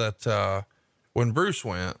I know that, when Bruce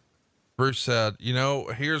went, Bruce said,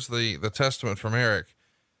 here's the testament from Eric.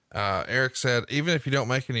 Eric said, even if you don't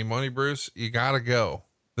make any money, Bruce, you gotta go.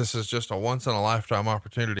 This is just a once in a lifetime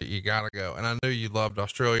opportunity. You gotta go. And I knew you loved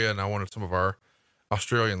Australia, and I wanted some of our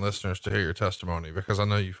Australian listeners to hear your testimony because I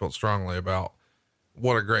know you felt strongly about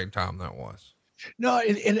what a great time that was. No,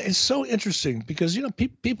 it's so interesting because,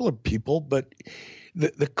 people are people, but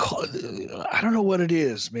I don't know what it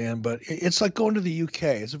is, man, but it's like going to the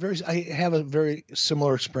UK. I have a very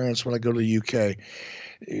similar experience when I go to the UK.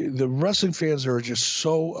 The wrestling fans are just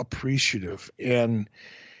so appreciative and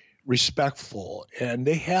respectful, and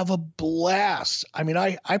they have a blast. I mean,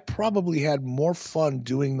 I probably had more fun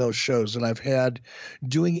doing those shows than I've had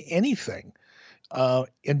doing anything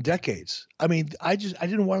in decades. I mean, I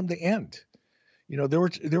didn't want them to end. There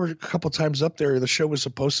were a couple times up there, the show was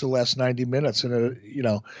supposed to last 90 minutes and,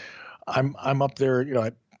 I'm up there,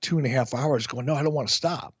 at 2.5 hours going, no, I don't want to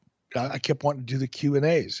stop. I kept wanting to do the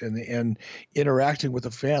Q&As and interacting with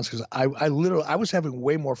the fans because I was having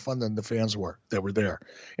way more fun than the fans that were there,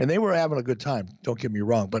 and they were having a good time. Don't get me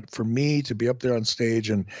wrong, but for me to be up there on stage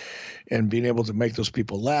and being able to make those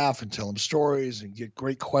people laugh and tell them stories and get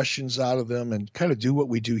great questions out of them and kind of do what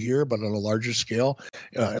we do here, but on a larger scale,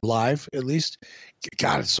 live at least.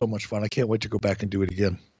 God, it's so much fun. I can't wait to go back and do it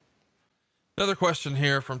again. Another question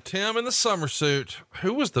here from Tim in the summer suit.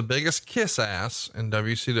 Who was the biggest kiss ass in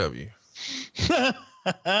WCW?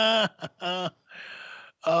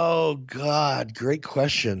 Oh God. Great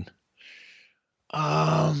question.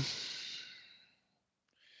 Damn.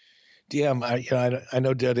 I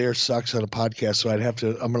know dead air sucks on a podcast, so I'm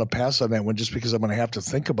going to pass on that one just because I'm going to have to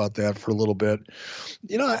think about that for a little bit.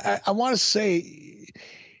 I want to say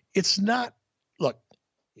it's not, look,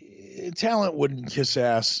 talent wouldn't kiss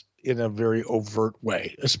ass in a very overt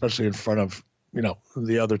way, especially in front of,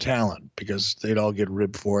 the other talent, because they'd all get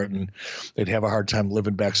ribbed for it and they'd have a hard time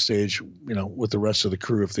living backstage, with the rest of the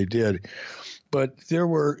crew if they did. But there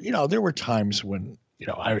were times when,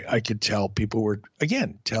 I could tell people were,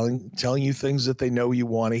 again, telling you things that they know you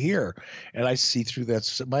want to hear. And I see through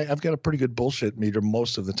that. I've got a pretty good bullshit meter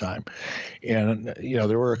most of the time. And,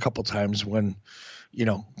 there were a couple times when,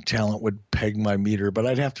 talent would peg my meter, but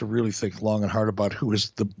I'd have to really think long and hard about who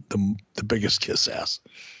is the biggest kiss ass.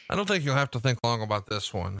 I don't think you'll have to think long about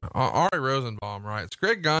this one. Ari Rosenbaum writes,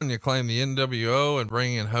 Greg Gagne claimed the NWO and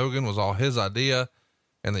bringing in Hogan was all his idea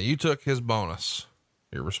and that you took his bonus.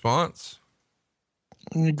 Your response?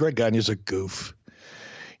 Greg Gagne is a goof,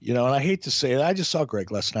 and I hate to say it. I just saw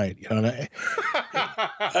Greg last night, and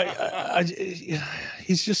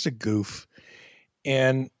he's just a goof.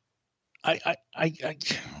 And I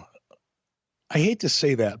hate to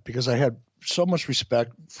say that because I had so much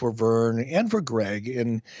respect for Vern and for Greg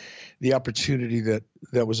and the opportunity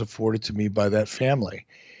that was afforded to me by that family.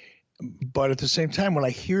 But at the same time, when I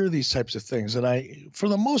hear these types of things, and for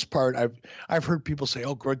the most part, I've heard people say,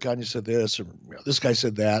 "Oh, Greg Gagne said this," or "This guy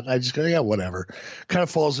said that," and I just go, "Yeah, whatever." Kind of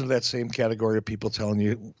falls into that same category of people telling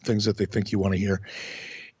you things that they think you want to hear,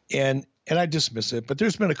 and I dismiss it. But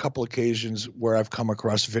there's been a couple occasions where I've come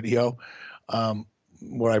across video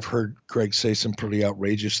where I've heard Greg say some pretty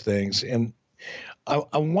outrageous things, and I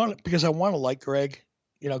want to like Greg.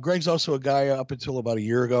 Greg's also a guy up until about a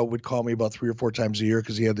year ago would call me about 3 or 4 times a year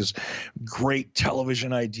because he had this great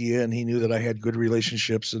television idea and he knew that I had good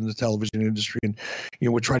relationships in the television industry and,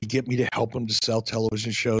 would try to get me to help him to sell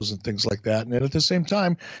television shows and things like that. And then at the same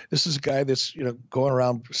time, this is a guy that's, going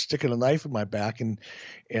around sticking a knife in my back and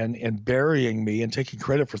burying me and taking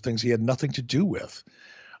credit for things he had nothing to do with.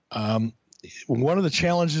 One of the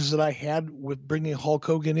challenges that I had with bringing Hulk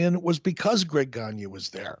Hogan in was because Greg Gagne was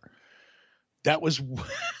there. That was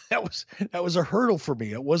a hurdle for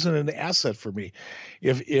me. It wasn't an asset for me.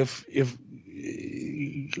 If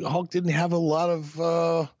Hulk didn't have a lot of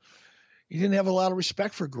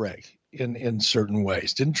respect for Greg in certain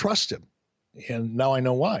ways, didn't trust him, and now I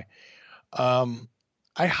know why. I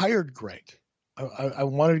hired Greg. I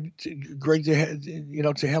wanted Greg to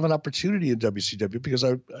have an opportunity in WCW because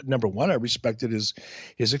number one, I respected his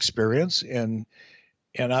experience and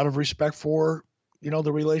out of respect for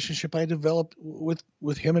the relationship I developed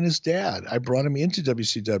with him and his dad. I brought him into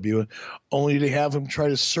WCW only to have him try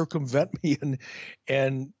to circumvent me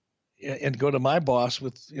and go to my boss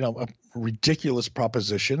with, a ridiculous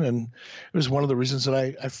proposition. And it was one of the reasons that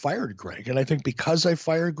I fired Greg. And I think because I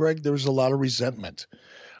fired Greg, there was a lot of resentment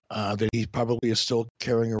that he probably is still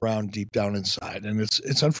carrying around deep down inside. And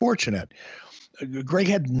it's unfortunate. Greg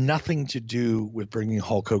had nothing to do with bringing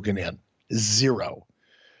Hulk Hogan in. Zero.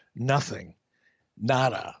 Nothing.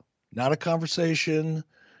 Nada. Not a conversation,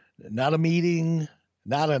 not a meeting,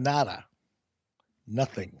 nada.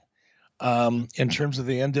 Nothing. In terms of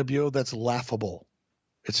the NWO, that's laughable.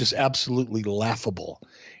 It's just absolutely laughable.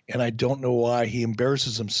 And I don't know why he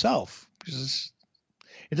embarrasses himself because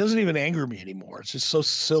it doesn't even anger me anymore. It's just so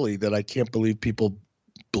silly that I can't believe people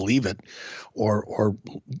believe it or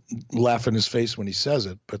laugh in his face when he says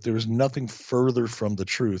it. But there is nothing further from the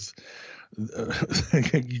truth.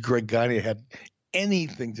 Greg Gagne had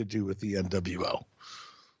anything to do with the NWO.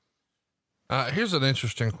 Here's an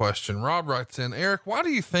interesting question. Rob writes in, Eric, why do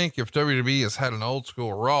you think if WWE has had an old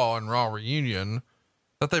school Raw and Raw reunion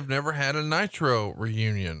that they've never had a Nitro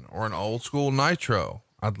reunion or an old school Nitro?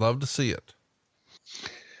 I'd love to see it.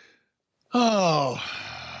 Oh,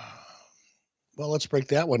 well, let's break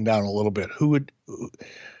that one down a little bit.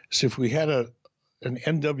 So if we had an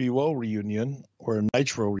NWO reunion or a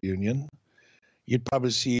Nitro reunion, you'd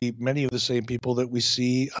probably see many of the same people that we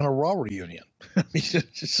see on a Raw reunion.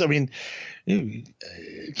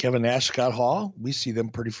 Kevin Nash, Scott Hall, we see them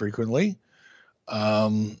pretty frequently.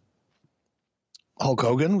 Hulk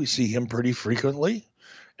Hogan, we see him pretty frequently.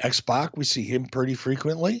 X-Pac, we see him pretty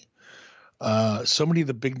frequently. So many of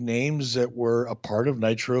the big names that were a part of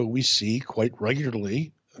Nitro, we see quite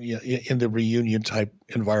regularly in the reunion type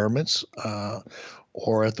environments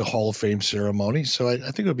or at the Hall of Fame ceremony. So I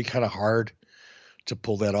think it would be kind of hard to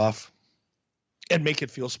pull that off and make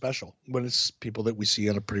it feel special when it's people that we see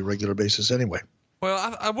on a pretty regular basis anyway.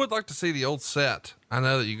 Well, I would like to see the old set. I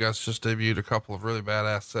know that you guys just debuted a couple of really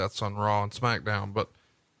badass sets on Raw and SmackDown, but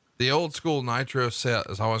the old school Nitro set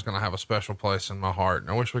is always going to have a special place in my heart.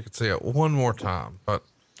 And I wish we could see it one more time, but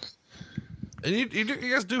and you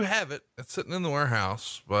guys do have it. It's sitting in the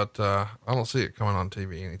warehouse, but, I don't see it coming on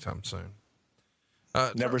TV anytime soon.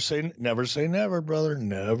 Never say never, brother.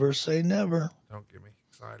 Never say never. Don't get me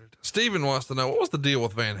excited. Steven wants to know, what was the deal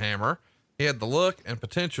with Van Hammer? He had the look and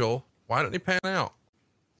potential. Why didn't he pan out?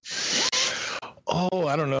 Oh,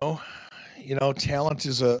 I don't know. Talent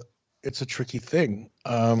is it's a tricky thing.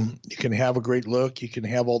 You can have a great look. You can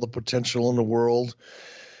have all the potential in the world.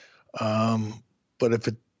 But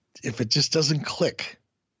if it just doesn't click,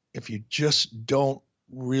 if you just don't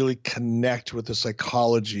really connect with the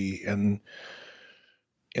psychology and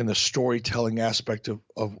the storytelling aspect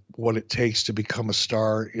of what it takes to become a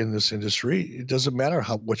star in this industry, it doesn't matter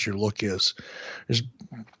what your look is.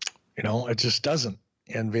 It just doesn't.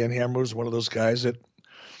 And Van Hammer was one of those guys that,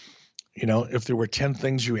 if there were 10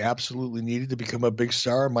 things you absolutely needed to become a big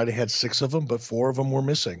star, might have had 6 of them, but 4 of them were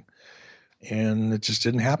missing. And it just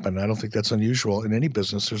didn't happen. I don't think that's unusual in any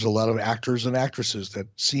business. There's a lot of actors and actresses that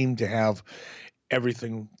seem to have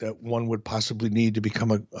everything that one would possibly need to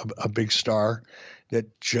become a big star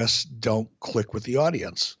that just don't click with the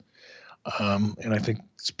audience. And I think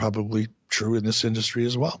it's probably true in this industry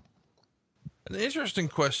as well. An interesting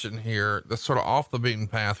question here that's sort of off the beaten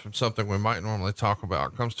path from something we might normally talk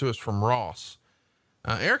about comes to us from Ross.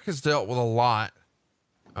 Eric has dealt with a lot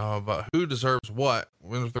of who deserves what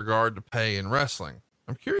with regard to pay in wrestling.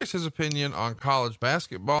 I'm curious his opinion on college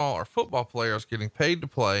basketball or football players getting paid to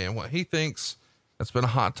play and what he thinks that's been a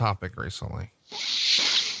hot topic recently.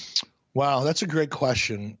 Wow, that's a great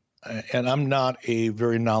question. And I'm not a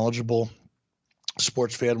very knowledgeable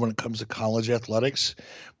sports fan when it comes to college athletics,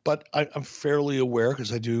 but I'm fairly aware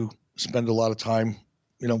because I do spend a lot of time,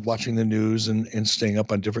 watching the news and staying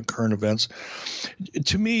up on different current events.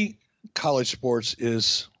 To me, college sports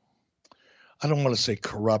is, I don't want to say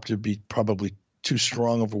corrupt, it'd be probably too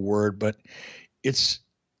strong of a word, but it's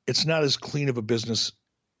not as clean of a business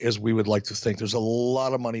as we would like to think. There's a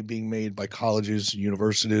lot of money being made by colleges,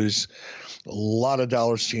 universities, a lot of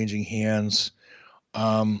dollars changing hands.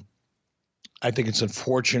 I think it's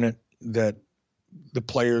unfortunate that the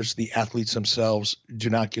players, the athletes themselves, do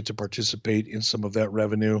not get to participate in some of that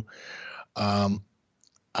revenue. I'm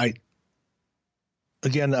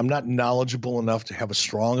not knowledgeable enough to have a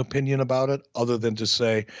strong opinion about it, other than to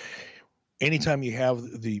say, anytime you have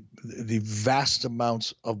the vast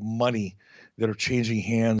amounts of money that are changing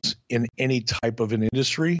hands in any type of an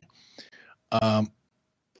industry,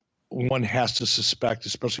 one has to suspect,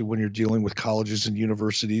 especially when you're dealing with colleges and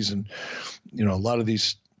universities, and a lot of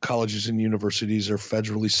these colleges and universities are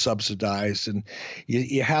federally subsidized, and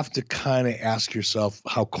you have to kind of ask yourself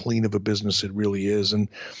how clean of a business it really is. And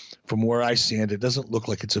from where I stand, it doesn't look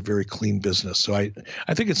like it's a very clean business. So I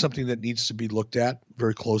think it's something that needs to be looked at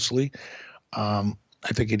very closely. I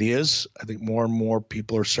think it is. I think more and more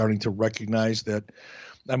people are starting to recognize that.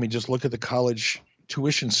 I mean, just look at the college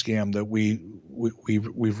tuition scam that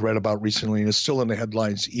we've read about recently, and it's still in the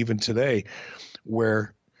headlines even today,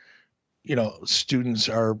 where students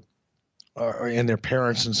are and their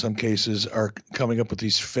parents in some cases are coming up with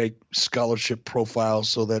these fake scholarship profiles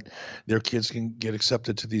so that their kids can get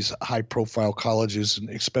accepted to these high profile colleges and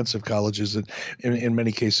expensive colleges that in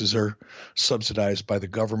many cases are subsidized by the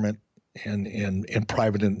government and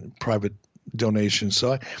private donations.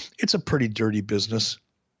 So it's a pretty dirty business.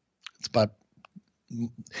 It's about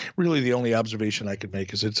really the only observation I could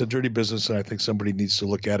make is it's a dirty business, and I think somebody needs to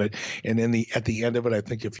look at it. And at the end of it, I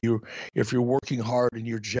think if you're working hard and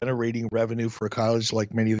you're generating revenue for a college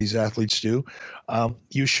like many of these athletes do,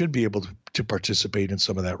 you should be able to participate in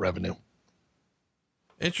some of that revenue.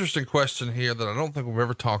 Interesting question here that I don't think we've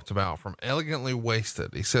ever talked about from Elegantly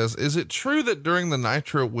Wasted. He says, is it true that during the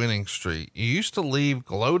Nitro winning streak, you used to leave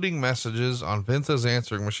gloating messages on Vince's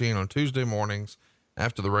answering machine on Tuesday mornings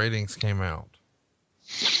after the ratings came out?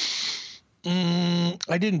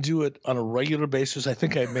 I didn't do it on a regular basis. I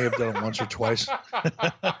think I may have done it once or twice.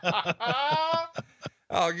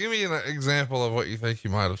 Oh, give me an example of what you think you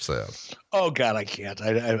might have said. Oh God, I can't.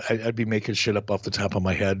 I'd be making shit up off the top of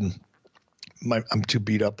my head, and I'm too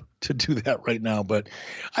beat up to do that right now. But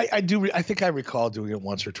I do. I think I recall doing it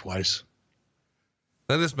once or twice.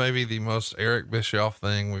 That is maybe the most Eric Bischoff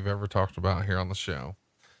thing we've ever talked about here on the show.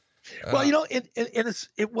 Well,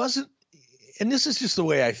 it wasn't. And this is just the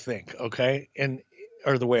way I think, okay?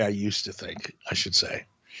 Or the way I used to think, I should say.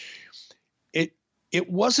 It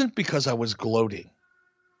wasn't because I was gloating.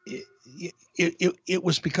 It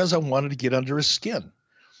was because I wanted to get under his skin.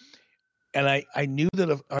 And I knew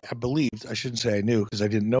that I believed, I shouldn't say I knew because I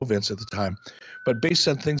didn't know Vince at the time, but based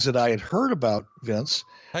on things that I had heard about Vince.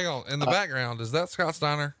 Hang on, in the background, is that Scott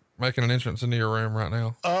Steiner making an entrance into your room right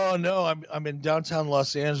now? Oh no, I'm in downtown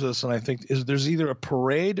Los Angeles, and I think there's either a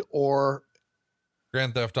parade or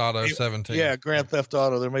Grand Theft Auto 17. Yeah, Grand Theft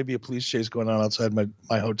Auto. There may be a police chase going on outside my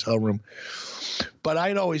hotel room. But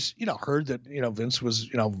I'd always, heard that, Vince was,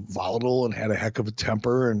 volatile and had a heck of a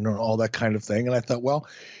temper and all that kind of thing. And I thought, well,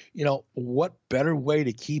 what better way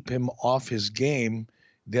to keep him off his game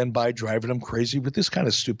than by driving him crazy with this kind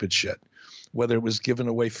of stupid shit, whether it was giving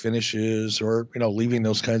away finishes or, leaving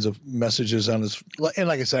those kinds of messages on his. And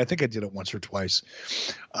like I said, I think I did it once or twice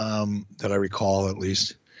that I recall at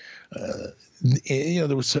least.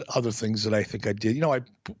 There was other things that I think I did.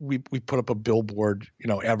 We put up a billboard,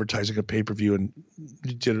 advertising a pay-per-view, and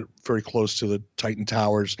did it very close to the Titan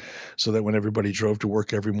Towers, so that when everybody drove to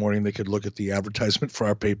work every morning, they could look at the advertisement for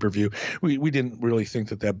our pay-per-view. We didn't really think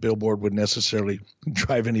that billboard would necessarily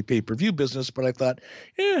drive any pay-per-view business, but I thought,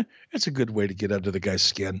 it's a good way to get under the guy's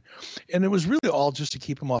skin, and it was really all just to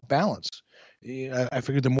keep him off balance. I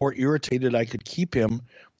figured the more irritated I could keep him,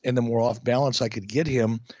 and the more off balance I could get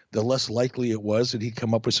him, the less likely it was that he'd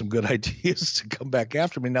come up with some good ideas to come back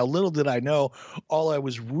after me. Now, little did I know, all I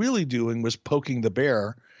was really doing was poking the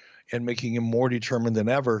bear and making him more determined than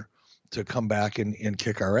ever to come back and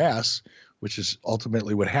kick our ass, which is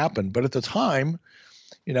ultimately what happened. But at the time,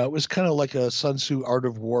 it was kind of like a Sun Tzu Art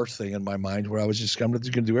of War thing in my mind, where I was just going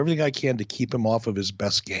to do everything I can to keep him off of his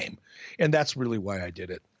best game. And that's really why I did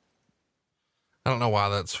it. I don't know why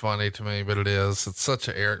that's funny to me, but it is. It's such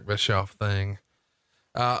an Eric Bischoff thing.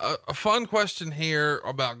 A fun question here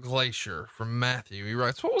about Glacier from Matthew. He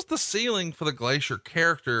writes, what was the ceiling for the Glacier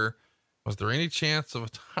character? Was there any chance of a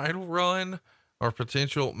title run or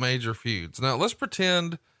potential major feuds? Now let's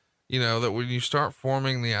pretend, that when you start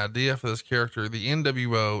forming the idea for this character, the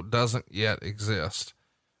NWO doesn't yet exist,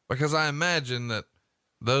 because I imagine that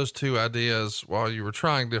those two ideas, while you were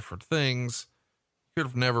trying different things, could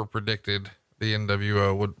have never predicted the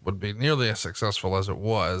NWO would be nearly as successful as it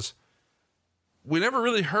was. We never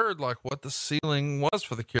really heard what the ceiling was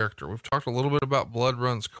for the character. We've talked a little bit about Blood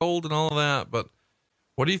Runs Cold and all of that, but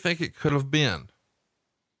what do you think it could have been?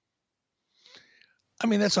 I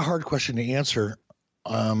mean, that's a hard question to answer.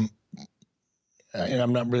 And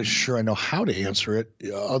I'm not really sure I know how to answer it,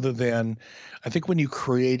 other than I think when you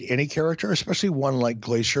create any character, especially one like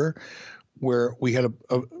Glacier, where we had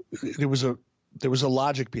there was a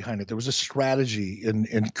logic behind it. There was a strategy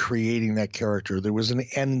in creating that character. There was an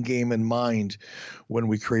end game in mind when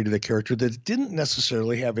we created that character that didn't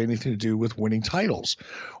necessarily have anything to do with winning titles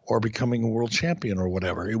or becoming a world champion or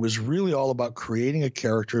whatever. It was really all about creating a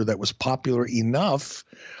character that was popular enough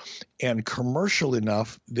and commercial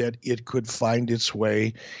enough that it could find its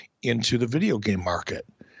way into the video game market.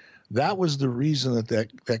 That was the reason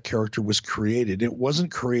that character was created. It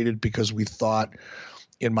wasn't created because we thought,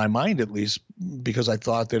 in my mind at least, because I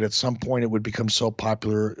thought that at some point it would become so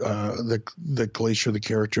popular that Glacier, the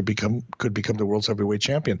character, could become the world's heavyweight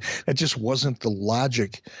champion. That just wasn't the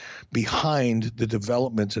logic behind the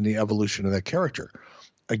development and the evolution of that character.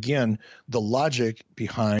 Again, the logic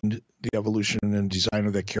behind the evolution and design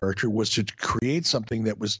of that character was to create something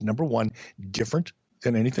that was, number one, different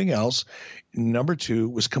than anything else. Number two,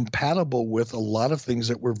 was compatible with a lot of things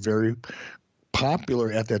that were very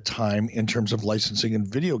popular at that time in terms of licensing in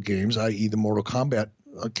video games, i.e. the Mortal Kombat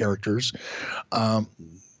characters.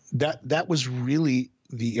 That was really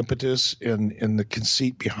the impetus and the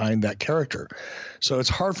conceit behind that character. So it's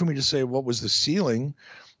hard for me to say what was the ceiling.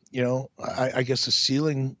 I guess the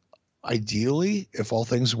ceiling, ideally, if all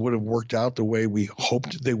things would have worked out the way we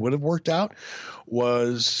hoped they would have worked out,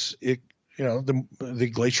 was it. The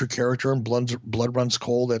Glacier character and Blood Runs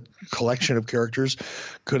Cold, that collection of characters,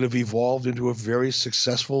 could have evolved into a very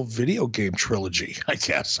successful video game trilogy, I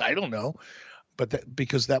guess. I don't know. But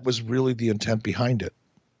because that was really the intent behind it.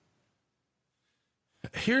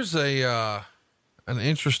 Here's an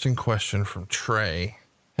interesting question from Trey.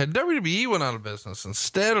 Had WWE went out of business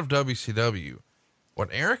instead of WCW, would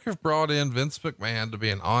Eric have brought in Vince McMahon to be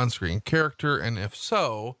an on-screen character? And if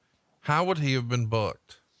so, how would he have been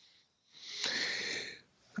booked?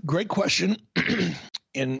 Great question.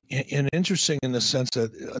 And interesting in the sense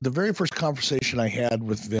that the very first conversation I had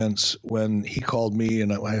with Vince when he called me,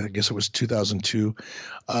 and I guess it was 2002,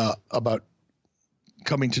 about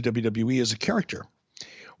coming to WWE as a character.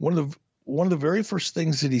 One of the very first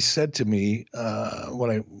things that he said to me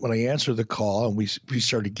when I answered the call and we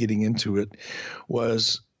started getting into it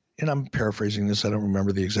was, and I'm paraphrasing this, I don't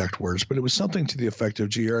remember the exact words, but it was something to the effect of,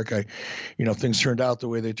 "Gee, Eric, things turned out the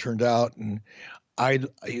way they turned out, and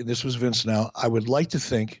this was Vince now, I would like to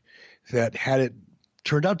think that had it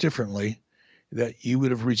turned out differently, that you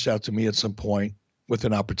would have reached out to me at some point with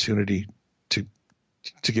an opportunity to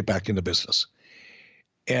get back into business."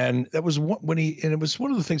 And that was it was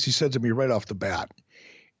one of the things he said to me right off the bat.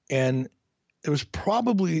 And it was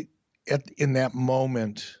probably in that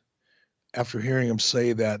moment, after hearing him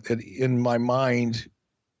say that in my mind,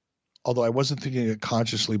 although I wasn't thinking it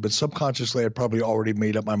consciously, but subconsciously, I'd probably already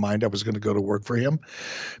made up my mind I was going to go to work for him,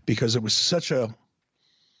 because it was such an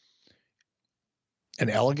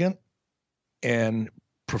elegant and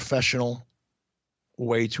professional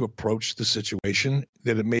way to approach the situation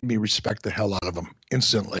that it made me respect the hell out of him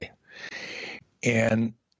instantly.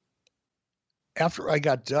 And after I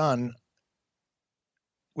got done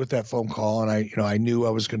with that phone call, and I knew I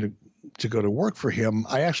was going to go to work for him,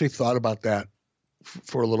 I actually thought about that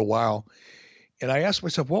for a little while, and I asked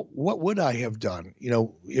myself, what would I have done? And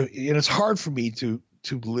it's hard for me to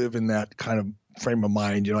live in that kind of frame of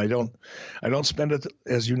mind. I don't spend it,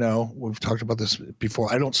 as you know, we've talked about this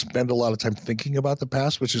before. I don't spend a lot of time thinking about the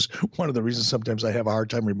past, which is one of the reasons sometimes I have a hard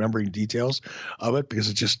time remembering details of it, because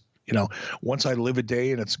it just, once I live a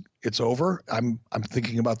day and it's over, I'm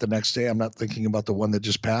thinking about the next day. I'm not thinking about the one that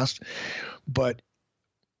just passed. But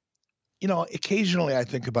occasionally I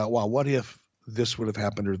think about, wow, what if this would have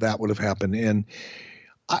happened or that would have happened. And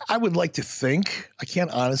I would like to think, I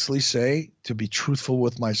can't honestly say, to be truthful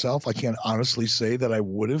with myself, I can't honestly say that I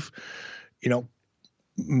would have,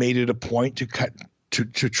 made it a point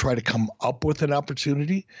to try to come up with an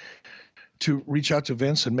opportunity to reach out to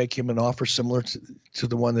Vince and make him an offer similar to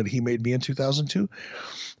the one that he made me in 2002.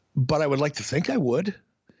 But I would like to think I would.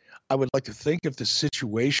 I would like to think if the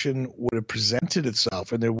situation would have presented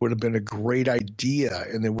itself and there would have been a great idea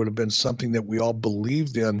and there would have been something that we all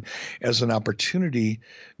believed in as an opportunity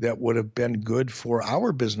that would have been good for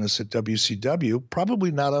our business at WCW,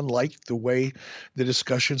 probably not unlike the way the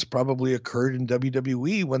discussions probably occurred in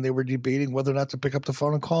WWE when they were debating whether or not to pick up the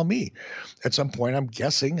phone and call me. At some point, I'm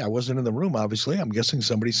guessing, I wasn't in the room, obviously, I'm guessing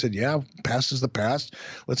somebody said, yeah, past is the past.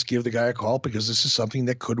 Let's give the guy a call because this is something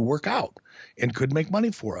that could work out and could make money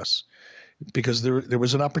for us, because there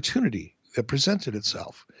was an opportunity that presented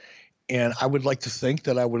itself. And I would like to think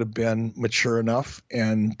that I would have been mature enough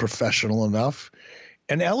and professional enough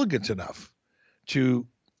and elegant enough to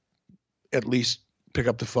at least pick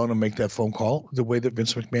up the phone and make that phone call the way that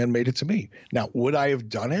Vince McMahon made it to me. Now, would I have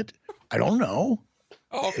done it? I don't know.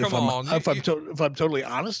 Oh, come on. If I'm totally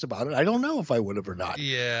honest about it, I don't know if I would have or not.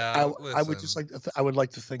 Yeah. I would just I would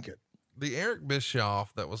like to think it. The Eric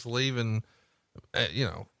Bischoff that was leaving,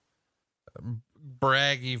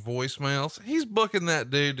 braggy voicemails, he's booking that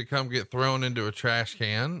dude to come get thrown into a trash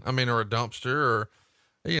can. I mean, or a dumpster, or,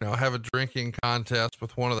 have a drinking contest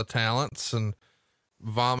with one of the talents and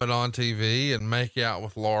vomit on TV and make out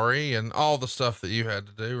with Laurie and all the stuff that you had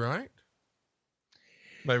to do, right?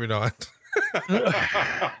 Maybe not.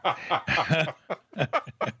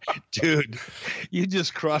 Dude, you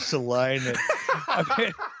just crossed the line.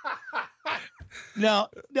 Now,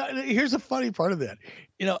 here's the funny part of that.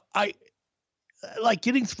 I like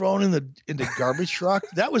getting thrown in the garbage truck.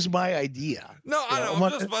 That was my idea. No, I know.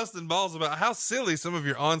 I'm just busting balls about how silly some of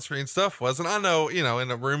your on-screen stuff was. And I know, in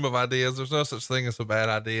a room of ideas, there's no such thing as a bad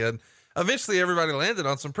idea. And eventually everybody landed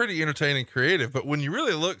on some pretty entertaining creative, but when you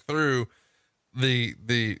really look through the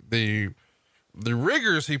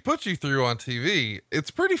rigors he put you through on TV,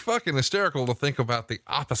 it's pretty fucking hysterical to think about the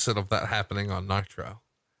opposite of that happening on Nitro.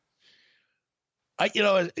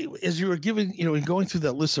 As you were giving, going through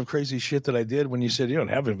that list of crazy shit that I did when you said,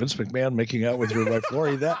 having Vince McMahon making out with your wife,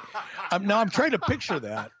 Laurie, I'm trying to picture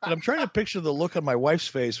that. And I'm trying to picture the look on my wife's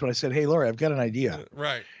face when I said, hey, Laurie, I've got an idea.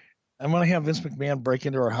 Right. I'm going to have Vince McMahon break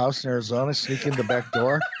into our house in Arizona, sneak in the back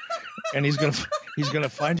door, and he's going to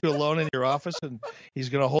find you alone in your office, and he's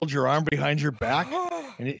going to hold your arm behind your back,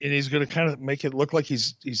 and he's going to kind of make it look like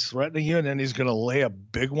he's threatening you, and then he's going to lay a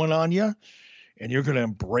big one on you, and you're going to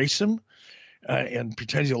embrace him. And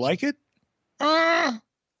pretend you like it?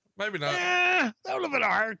 Maybe not. That would have been a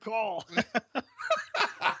hard call.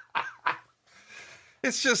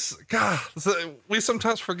 It's just, God, we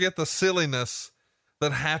sometimes forget the silliness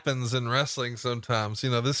that happens in wrestling sometimes.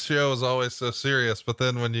 This show is always so serious, but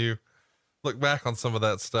then when you look back on some of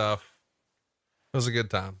that stuff, it was a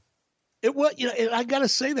good time. It was, and I got to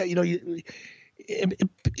say that,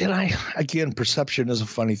 again, perception is a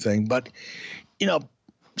funny thing, but,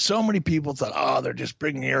 so many people thought, they're just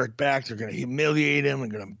bringing Eric back. They're going to humiliate him. They're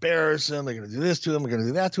going to embarrass him. They're going to do this to him. They're going to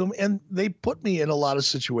do that to him. And they put me in a lot of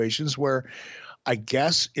situations where I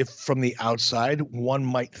guess if from the outside, one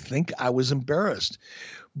might think I was embarrassed.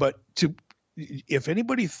 But if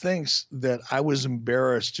anybody thinks that I was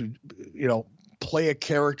embarrassed to, play a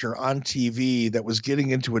character on TV that was getting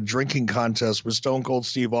into a drinking contest with Stone Cold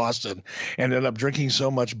Steve Austin and ended up drinking so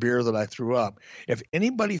much beer that I threw up. If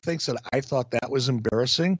anybody thinks that I thought that was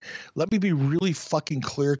embarrassing, let me be really fucking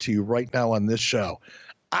clear to you right now on this show.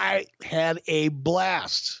 I had a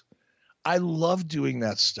blast. I love doing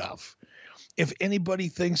that stuff. If anybody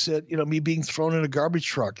thinks that, me being thrown in a garbage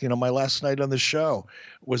truck, my last night on the show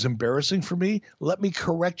was embarrassing for me, let me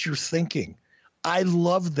correct your thinking. I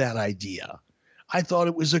love that idea. I thought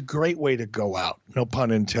it was a great way to go out, no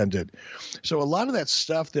pun intended. So a lot of that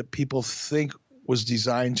stuff that people think was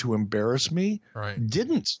designed to embarrass me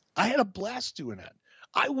didn't. I had a blast doing it.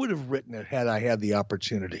 I would have written it had I had the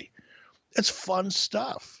opportunity. It's fun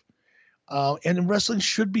stuff. And wrestling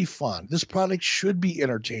should be fun. This product should be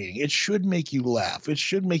entertaining. It should make you laugh. It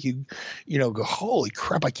should make you, go, holy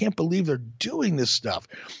crap, I can't believe they're doing this stuff.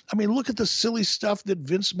 I mean, look at the silly stuff that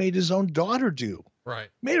Vince made his own daughter do. Right.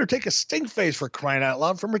 Made her take a stink face, for crying out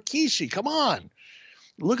loud, from Rikishi. Come on.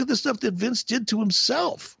 Look at the stuff that Vince did to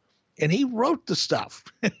himself. And he wrote the stuff.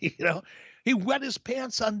 He wet his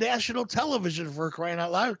pants on national television, for crying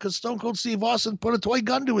out loud, because Stone Cold Steve Austin put a toy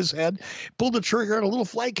gun to his head, pulled the trigger, and a little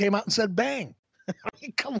flight came out and said bang. I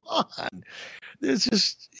mean, come on. It's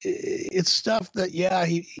just, it's stuff that, yeah,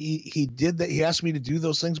 he did that. He asked me to do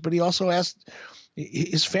those things, but he also asked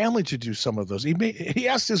his family to do some of those. He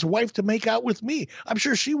asked his wife to make out with me. I'm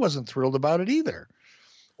sure she wasn't thrilled about it either,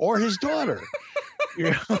 or his daughter.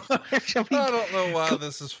 You know? I don't know why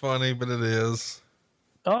this is funny, but it is.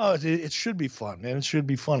 Oh, it should be fun, and it should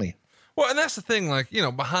be funny. Well, and that's the thing, like, you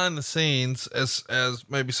know, behind the scenes, as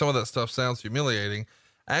maybe some of that stuff sounds humiliating,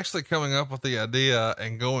 actually coming up with the idea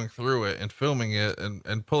and going through it and filming it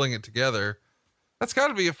and pulling it together, that's got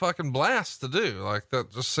to be a fucking blast to do. Like,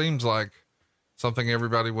 that just seems like something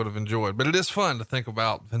everybody would have enjoyed, but it is fun to think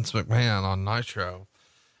about Vince McMahon on Nitro.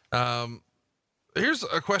 Here's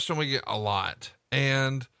a question we get a lot.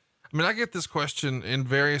 And I mean, I get this question in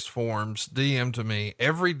various forms, DM to me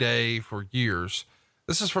every day for years.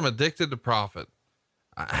 This is from Addicted to Profit.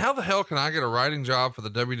 How the hell can I get a writing job for the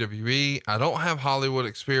WWE? I don't have Hollywood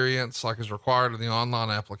experience like is required in the online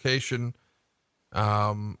application.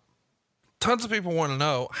 Tons of people want to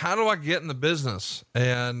know, how do I get in the business?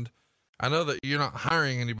 And I know that you're not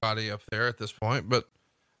hiring anybody up there at this point,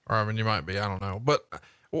 or I mean, you might be, I don't know, but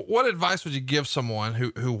what advice would you give someone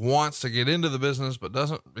who wants to get into the business, but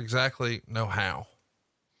doesn't exactly know how?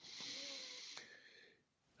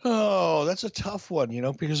 Oh, that's a tough one, you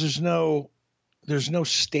know, because there's no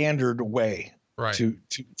standard way right. to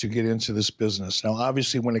get into this business. Now,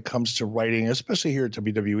 obviously, when it comes to writing, especially here at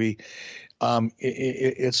WWE,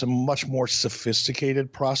 it's a much more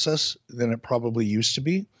sophisticated process than it probably used to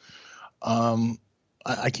be.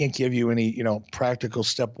 I can't give you any, you know, practical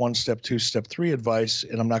step 1, step 2, step 3 advice,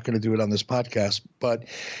 and I'm not going to do it on this podcast, but,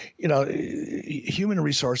 you know, human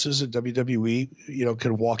resources at WWE, you know,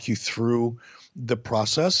 can walk you through the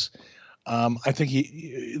process. I think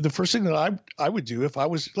the first thing that I would do if I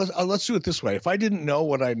was, let's do it this way. If I didn't know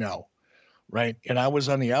what I know, right, and I was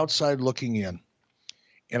on the outside looking in,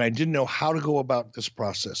 and I didn't know how to go about this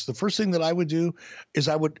process, the first thing that I would do is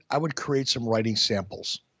I would create some writing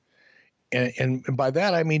samples. And by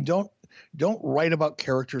that, I mean, don't write about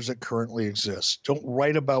characters that currently exist. Don't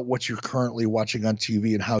write about what you're currently watching on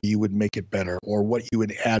TV and how you would make it better or what you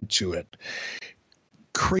would add to it.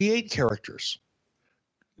 Create characters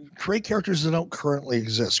that don't currently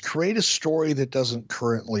exist. Create a story that doesn't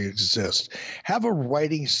currently exist. Have a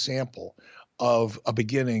writing sample of a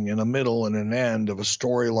beginning and a middle and an end of a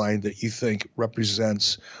storyline that you think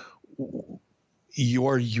represents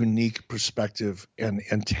your unique perspective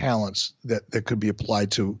and talents that could be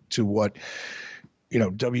applied to what, you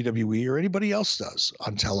know, WWE or anybody else does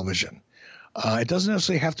on television. It doesn't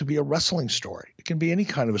necessarily have to be a wrestling story. It can be any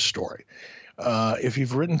kind of a story. If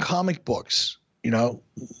you've written comic books, you know,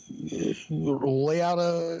 lay out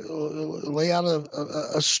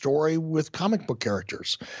a story with comic book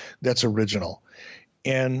characters that's original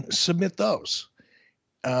and submit those,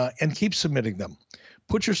 and keep submitting them.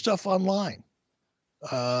 Put your stuff online.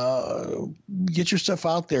 Get your stuff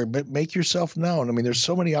out there, but make yourself known. I mean, there's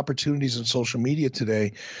so many opportunities in social media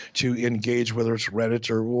today to engage, whether it's Reddit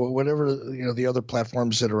or whatever, you know, the other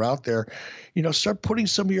platforms that are out there. You know, start putting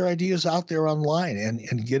some of your ideas out there online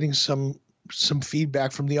and getting some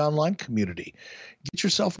feedback from the online community. Get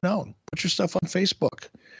yourself known. Put your stuff on Facebook.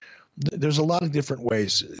 There's a lot of different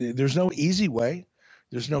ways. There's no easy way.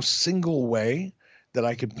 There's no single way that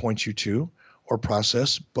I could point you to or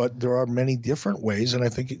process, but there are many different ways. And I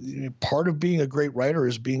think part of being a great writer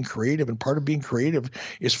is being creative, and part of being creative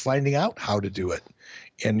is finding out how to do it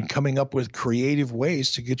and coming up with creative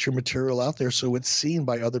ways to get your material out there so it's seen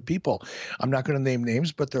by other people. I'm not going to name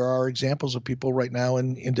names, but there are examples of people right now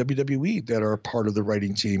in WWE that are a part of the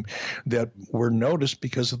writing team that were noticed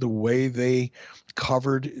because of the way they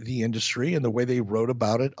covered the industry and the way they wrote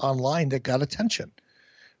about it online that got attention.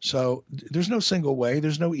 So there's no single way,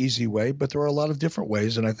 there's no easy way, but there are a lot of different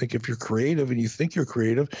ways. And I think if you're creative and you think you're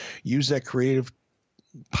creative, use that creative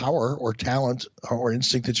power or talent or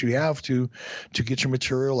instinct that you have to get your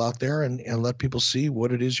material out there and let people see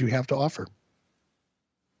what it is you have to offer.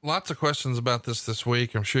 Lots of questions about this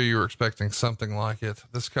week. I'm sure you were expecting something like it.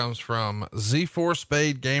 This comes from Z4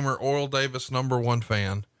 Spade Gamer Oil Davis, #1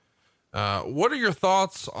 fan. What are your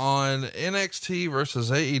thoughts on NXT versus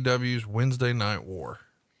AEW's Wednesday Night War?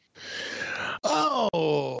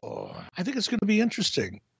 Oh, I think it's going to be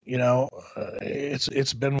interesting. You know,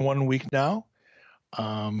 it's been 1 week now.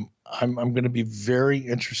 I'm going to be very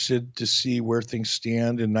interested to see where things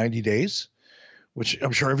stand in 90 days, which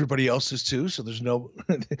I'm sure everybody else is too. So there's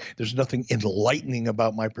nothing enlightening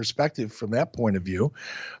about my perspective from that point of view,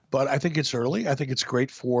 but I think it's early. I think it's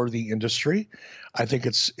great for the industry. I think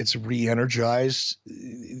it's re-energized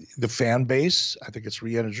the fan base. I think it's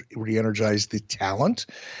re-energized the talent.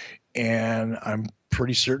 And I'm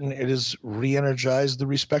pretty certain it has re-energized the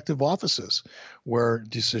respective offices where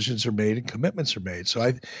decisions are made and commitments are made. So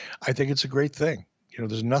I think it's a great thing.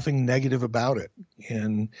 There's nothing negative about it.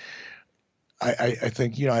 And I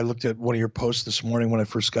think, I looked at one of your posts this morning when I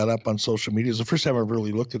first got up on social media. It was the first time I've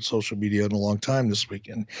really looked at social media in a long time this week.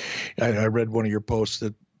 And I read one of your posts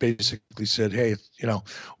that basically said, hey,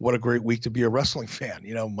 what a great week to be a wrestling fan.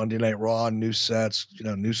 Monday Night Raw, new sets,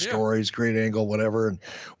 new stories, great angle, whatever. And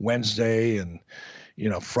Wednesday and,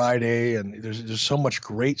 Friday. And there's so much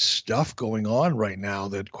great stuff going on right now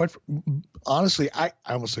that quite honestly, I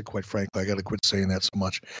almost say quite frankly, I got to quit saying that so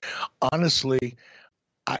much. Honestly,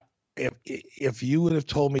 if you would have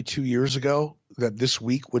told me 2 years ago that this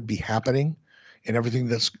week would be happening and everything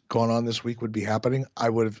that's gone on this week would be happening, I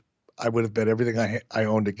would have bet everything I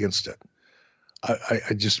owned against it.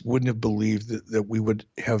 I just wouldn't have believed that we would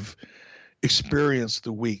have experienced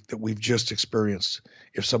the week that we've just experienced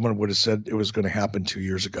if someone would have said it was going to happen 2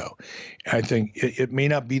 years ago. And I think it may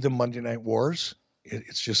not be the Monday Night Wars.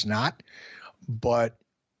 It's just not. But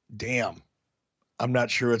damn, I'm not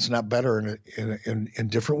sure it's not better in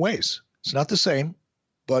different ways. It's not the same,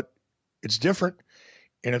 but it's different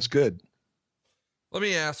and it's good. Let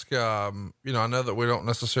me ask, I know that we don't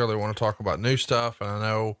necessarily want to talk about new stuff, and I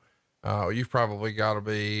know you've probably got to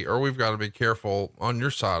be, or we've got to be careful on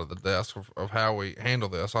your side of the desk of how we handle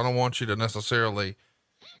this. I don't want you to necessarily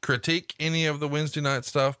critique any of the Wednesday night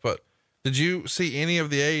stuff, but did you see any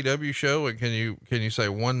of the AEW show? And can you say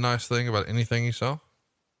one nice thing about anything you saw?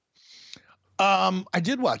 I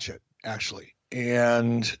did watch it actually.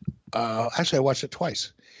 And, actually I watched it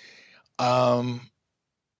twice.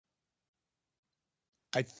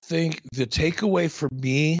 I think the takeaway for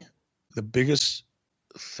me, the biggest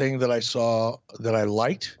thing that I saw that I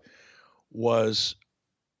liked was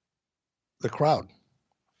the crowd.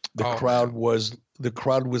 The crowd was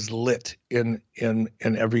lit in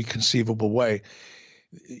every conceivable way.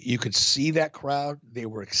 You could see that crowd. They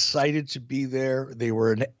were excited to be there. They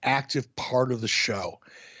were an active part of the show.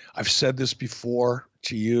 I've said this before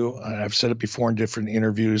to you, and I've said it before in different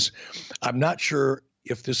interviews. I'm not sure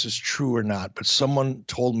if this is true or not, but someone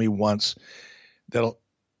told me once that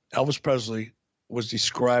Elvis Presley was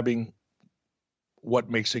describing what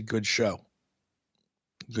makes a good show,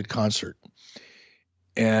 good concert.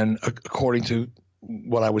 And according to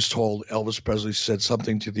what I was told, Elvis Presley said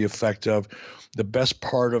something to the effect of, the best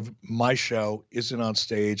part of my show isn't on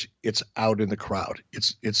stage, it's out in the crowd.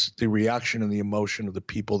 It's the reaction and the emotion of the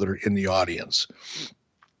people that are in the audience,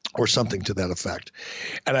 or something to that effect.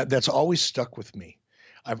 And that's always stuck with me.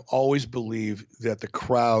 I've always believed that the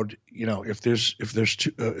crowd, if there's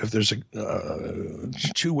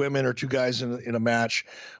two women or two guys in a match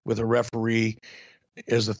with a referee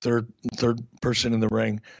as the third person in the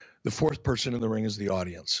ring, the fourth person in the ring is the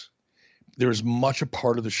audience. They're as much a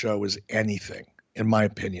part of the show as anything, in my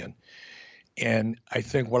opinion. And I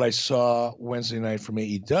think what I saw Wednesday night from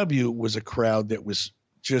AEW was a crowd that was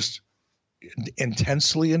just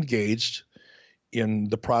intensely engaged in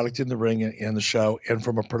the product in the ring and the show. And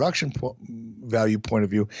from a production value point of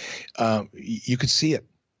view, you could see it.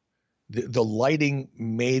 The lighting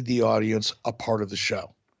made the audience a part of the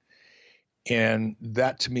show. And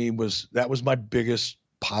that to me was my biggest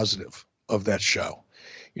positive of that show.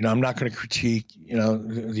 I'm not going to critique,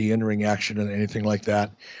 the in-ring action and anything like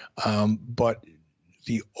that. But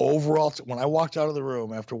the overall, when I walked out of the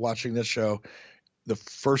room after watching this show, the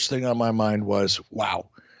first thing on my mind was, wow,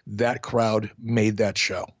 that crowd made that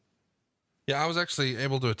show. Yeah, I was actually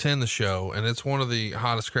able to attend the show, and it's one of the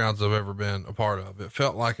hottest crowds I've ever been a part of. It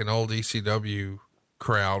felt like an old ECW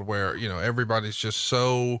crowd where, everybody's just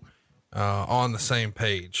so on the same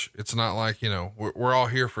page. It's not like, we're all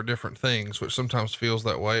here for different things, which sometimes feels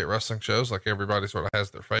that way at wrestling shows. Like everybody sort of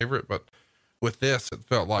has their favorite, but with this, it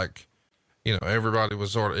felt like, everybody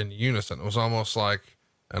was sort of in unison. It was almost like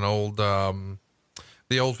an old,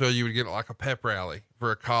 the old feel you would get like a pep rally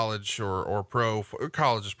for a college or pro.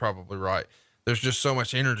 College is probably right. There's just so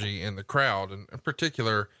much energy in the crowd, and in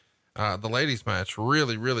particular, the ladies match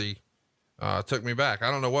really, really, took me back.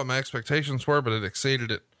 I don't know what my expectations were, but it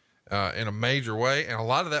exceeded it in a major way. And a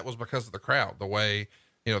lot of that was because of the crowd, the way,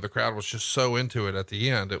 the crowd was just so into it at the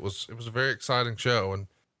end. It was a very exciting show. And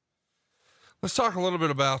let's talk a little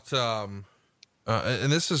bit about,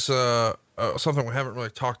 and this is, something we haven't really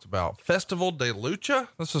talked about. Festival de Lucha.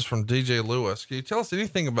 This is from DJ Lewis. Can you tell us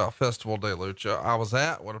anything about Festival de Lucha? I was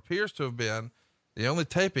at what appears to have been the only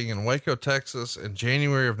taping in Waco, Texas in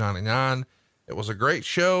January of 99. It was a great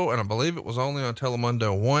show, and I believe it was only on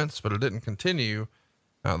Telemundo once, but it didn't continue.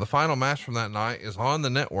 The final match from that night is on the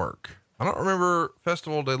network. I don't remember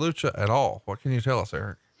Festival de Lucha at all. What can you tell us,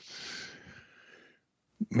 Eric?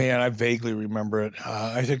 Man, I vaguely remember it.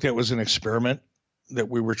 I think that was an experiment that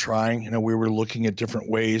we were trying. We were looking at different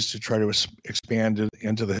ways to try to expand it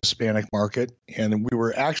into the Hispanic market. And we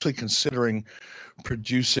were actually considering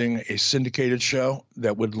producing a syndicated show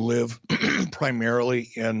that would live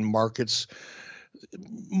primarily in markets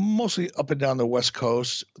mostly up and down the West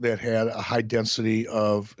Coast that had a high density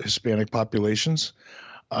of Hispanic populations.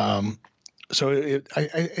 So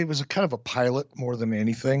it was a kind of a pilot more than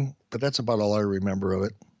anything, but that's about all I remember of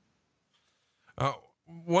it.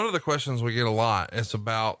 One of the questions we get a lot is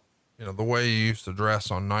about, the way you used to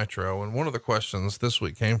dress on Nitro. And one of the questions this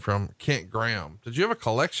week came from Kent Graham. Did you have a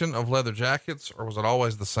collection of leather jackets, or was it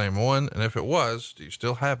always the same one? And if it was, do you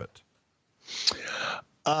still have it?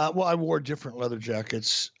 Well, I wore different leather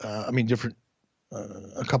jackets.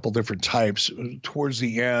 A couple different types. Towards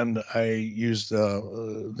the end, I used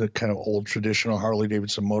the kind of old traditional Harley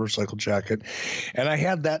Davidson motorcycle jacket, and I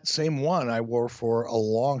had that same one I wore for a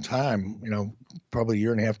long time. Probably a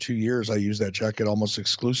year and a half, 2 years. I used that jacket almost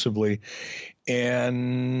exclusively.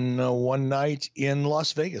 And one night in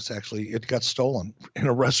Las Vegas, actually, it got stolen in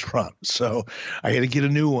a restaurant. So I had to get a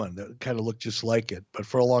new one that kind of looked just like it. But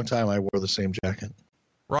for a long time, I wore the same jacket.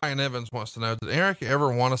 Ryan Evans wants to know, did Eric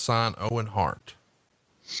ever want to sign Owen Hart?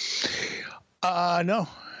 No,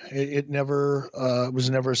 it never was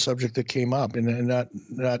never a subject that came up, and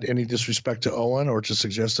not any disrespect to Owen or to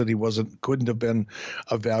suggest that he couldn't have been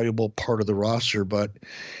a valuable part of the roster, but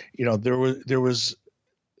there was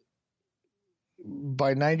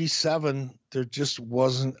by 97 there just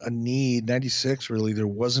wasn't a need. 96 really, there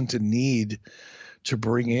wasn't a need to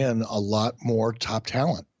bring in a lot more top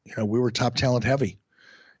talent. We were top talent heavy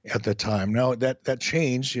at that time. Now that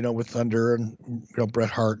changed, with Thunder and Bret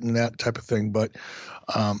Hart and that type of thing. But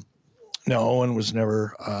no, Owen was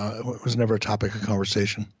never a topic of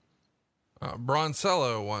conversation.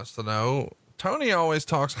 Broncello wants to know, Tony always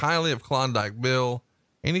talks highly of Klondike Bill.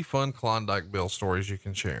 Any fun Klondike Bill stories you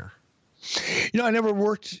can share? I never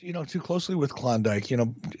worked, too closely with Klondike.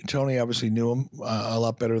 Tony obviously knew him a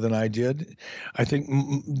lot better than I did. I think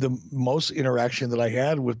the most interaction that I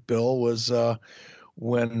had with Bill was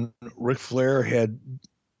when Ric Flair had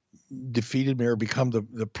defeated me or become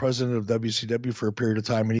the president of WCW for a period of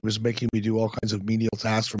time, and he was making me do all kinds of menial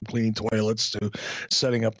tasks, from cleaning toilets to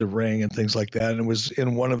setting up the ring and things like that. And it was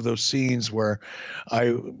in one of those scenes where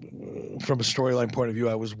from a storyline point of view,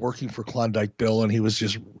 I was working for Klondike Bill, and he was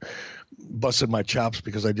just busting my chops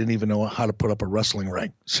because I didn't even know how to put up a wrestling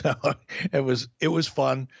ring. So it was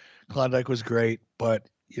fun. Klondike was great, but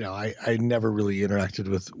I never really interacted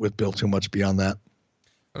with Bill too much beyond that.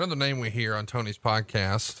 Another name we hear on Tony's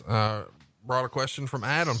podcast brought a question from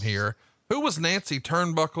Adam here. Who was Nancy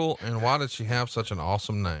Turnbuckle, and why did she have such an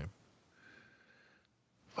awesome name?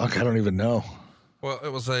 Fuck, I don't even know. Well,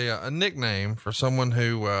 it was a nickname for someone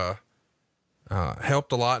who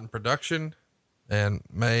helped a lot in production and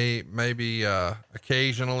maybe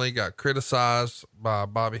occasionally got criticized by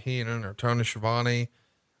Bobby Heenan or Tony Schiavone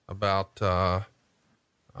about her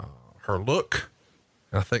look.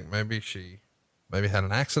 And I think maybe she had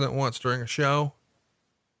an accident once during a show.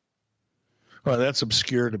 Well, that's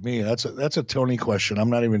obscure to me. That's a Tony question. I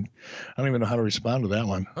don't even know how to respond to that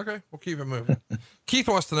one. Okay, we'll keep it moving. Keith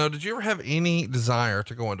wants to know, did you ever have any desire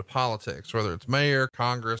to go into politics, whether it's mayor,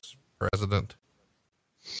 Congress, president?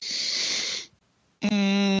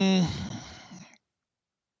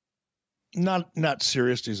 Not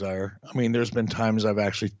serious desire. I mean, there's been times I've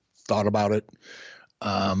actually thought about it.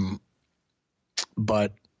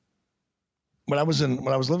 But when I was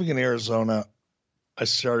living in Arizona, I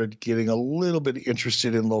started getting a little bit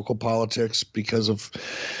interested in local politics because of,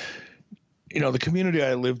 the community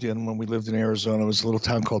I lived in when we lived in Arizona was a little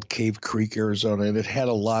town called Cave Creek, Arizona, and it had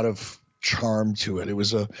a lot of charm to it. It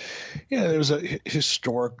was a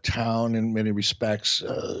historic town in many respects.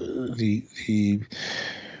 During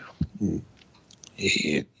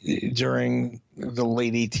the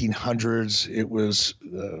late 1800s, it was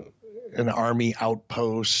an army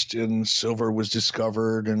outpost, and silver was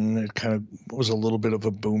discovered, and it kind of was a little bit of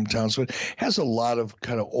a boom town. So it has a lot of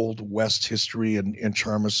kind of old West history and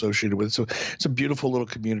charm associated with it. So it's a beautiful little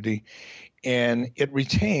community, and it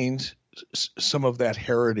retained some of that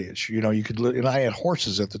heritage. You could and I had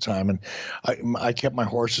horses at the time, and I kept my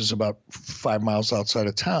horses about 5 miles outside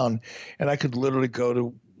of town, and I could literally go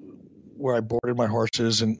to where I boarded my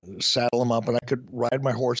horses and saddle them up, and I could ride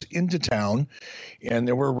my horse into town. And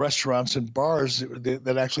there were restaurants and bars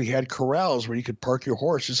that actually had corrals where you could park your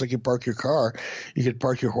horse, just like you park your car. You could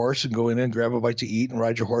park your horse and go in and grab a bite to eat and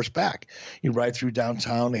ride your horse back. You'd ride through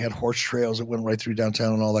downtown. They had horse trails that went right through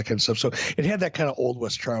downtown and all that kind of stuff. So it had that kind of Old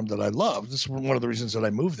West charm that I loved. This is one of the reasons that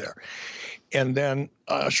I moved there. And then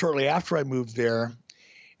shortly after I moved there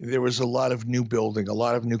was a lot of new building, a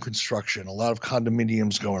lot of new construction, a lot of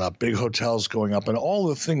condominiums going up, big hotels going up, and all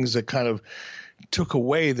the things that kind of took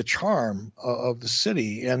away the charm of the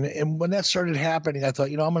city. And when that started happening, I thought,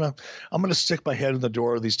 I'm gonna stick my head in the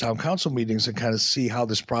door of these town council meetings and kind of see how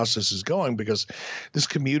this process is going, because this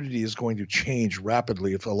community is going to change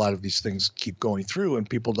rapidly if a lot of these things keep going through and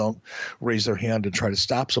people don't raise their hand and try to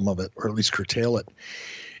stop some of it, or at least curtail it.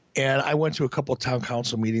 And I went to a couple of town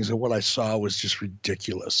council meetings, and what I saw was just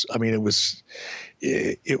ridiculous. I mean, it was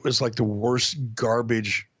like the worst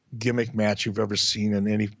garbage gimmick match you've ever seen in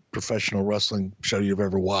any professional wrestling show you've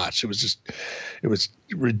ever watched. I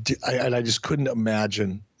just couldn't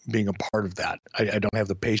imagine being a part of that. I don't have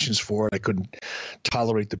the patience for it. I couldn't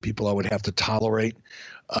tolerate the people I would have to tolerate,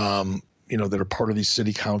 that are part of these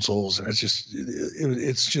city councils. And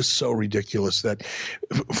it's just so ridiculous that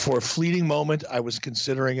for a fleeting moment, I was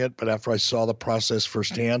considering it, but after I saw the process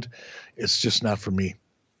firsthand, it's just not for me.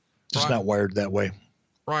 Just not wired that way.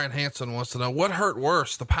 Ryan Hansen wants to know, what hurt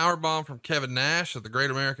worse, the power bomb from Kevin Nash at the Great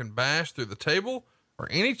American Bash through the table, or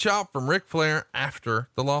any chop from Ric Flair after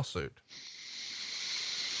the lawsuit?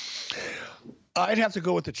 I'd have to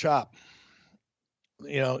go with the chop.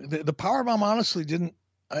 The power bomb honestly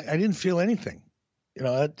I didn't feel anything.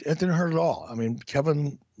 It didn't hurt at all. I mean,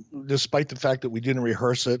 Kevin, despite the fact that we didn't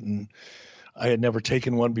rehearse it and I had never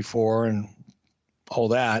taken one before and all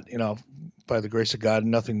that, by the grace of God,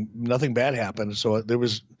 nothing bad happened. So I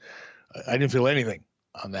didn't feel anything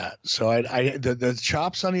on that. So the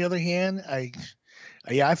chops, on the other hand,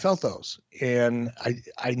 I felt those, and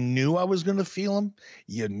I knew I was going to feel them.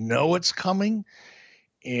 It's coming,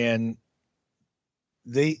 and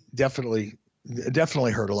they definitely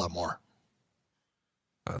hurt a lot more.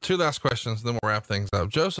 Two last questions, then we'll wrap things up.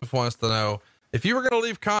 Joseph wants to know, if you were going to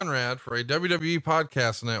leave Conrad for a WWE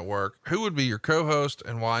podcast network, who would be your co-host,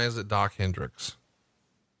 and why is it Doc Hendricks?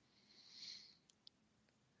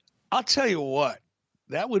 I'll tell you what,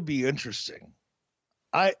 that would be interesting.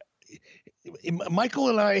 Michael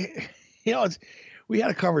and I, we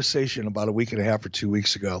had a conversation about a week and a half or 2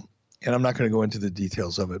 weeks ago, and I'm not going to go into the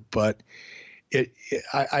details of it, but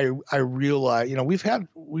I realize,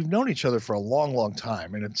 we've known each other for a long, long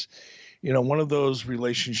time. And it's, one of those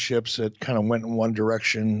relationships that kind of went in one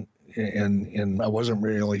direction, and I wasn't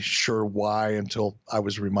really sure why until I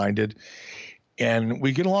was reminded. And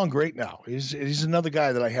we get along great now. He's another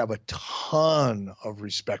guy that I have a ton of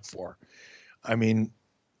respect for. I mean,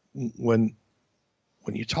 when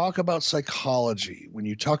you talk about psychology, when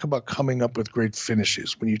you talk about coming up with great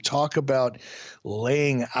finishes, when you talk about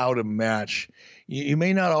laying out a match, you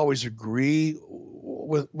may not always agree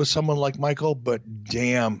with someone like Michael, but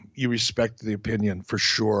damn, you respect the opinion for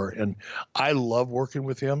sure. And I love working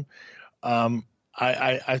with him.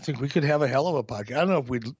 I think we could have a hell of a podcast. I don't know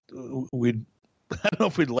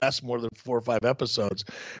if we'd last more than 4 or 5 episodes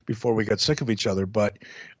before we got sick of each other, but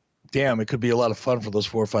damn, it could be a lot of fun for those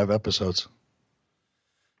 4 or 5 episodes.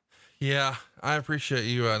 Yeah, I appreciate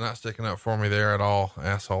you not sticking up for me there at all,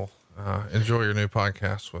 asshole. Enjoy your new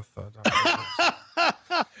podcast with Dr.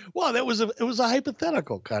 Well, it was a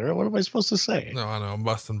hypothetical, Connor. What am I supposed to say? No, I know, I'm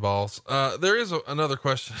busting balls. There is another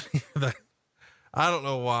question that I don't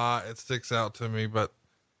know why it sticks out to me, but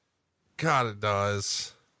God, it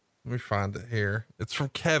does. Let me find it here. It's from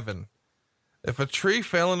Kevin. If a tree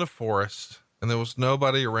fell in a forest and there was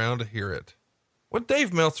nobody around to hear it, would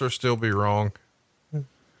Dave Meltzer still be wrong?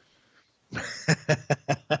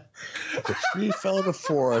 If a tree fell in the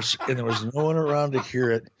forest and there was no one around to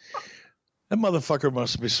hear it, that motherfucker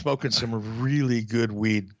must be smoking some really good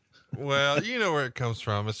weed. Well, you know where it comes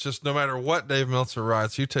from. It's just, no matter what Dave Meltzer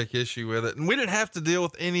writes, you take issue with it. And we didn't have to deal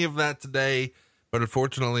with any of that today, but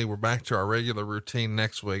unfortunately we're back to our regular routine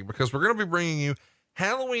next week, because we're going to be bringing you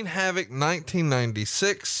Halloween Havoc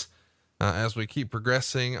 1996. As we keep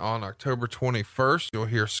progressing, on October 21st, you'll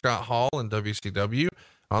hear Scott Hall in WCW.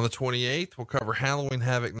 On the 28th, we'll cover Halloween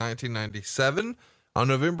Havoc 1997. On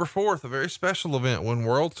November 4th, a very special event, When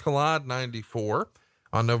Worlds Collide 94.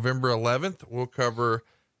 On November 11th, we'll cover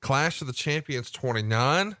Clash of the Champions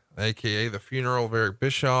 29, aka the funeral of Eric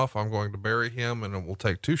Bischoff. I'm going to bury him, and it will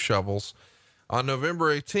take 2 shovels. On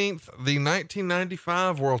November 18th, the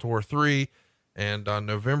 1995 World War III. And on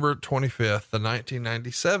November 25th, the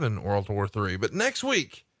 1997 World War III. But next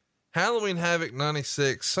week, Halloween Havoc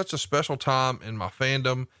 96, such a special time in my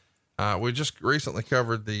fandom. We just recently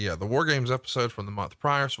covered the War Games episode from the month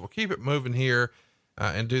prior, so we'll keep it moving here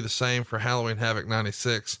and do the same for Halloween Havoc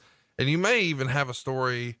 96. And you may even have a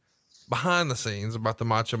story behind the scenes about the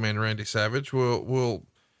Macho Man Randy Savage. We'll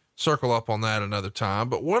circle up on that another time.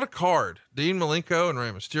 But what a card! Dean Malenko and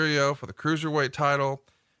Rey Mysterio for the Cruiserweight title,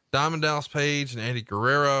 Diamond Dallas Page and Eddie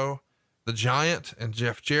Guerrero, The Giant and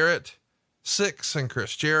Jeff Jarrett, Syxx and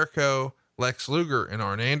Chris Jericho, Lex Luger and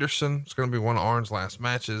Arn Anderson. It's going to be one of Arn's last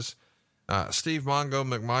matches. Steve Mongo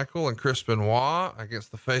McMichael and Chris Benoit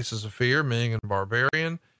against the Faces of Fear, Ming and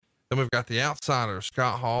Barbarian. Then we've got the Outsiders,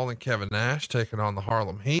 Scott Hall and Kevin Nash taking on the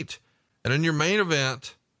Harlem Heat. And in your main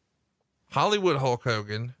event, Hollywood Hulk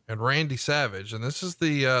Hogan and Randy Savage. And this is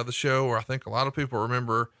the show where I think a lot of people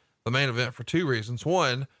remember the main event for two reasons.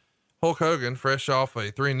 One, Hulk Hogan, fresh off a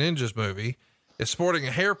Three Ninjas movie, is sporting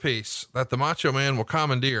a hairpiece that the Macho Man will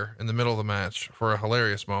commandeer in the middle of the match for a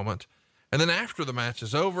hilarious moment. And then after the match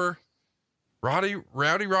is over, Roddy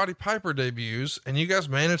Piper debuts, and you guys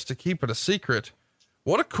managed to keep it a secret.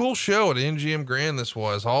 What a cool show at MGM Grand this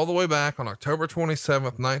was, all the way back on October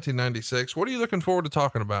 27th, 1996. What are you looking forward to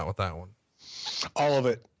talking about with that one? All of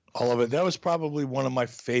it. That was probably one of my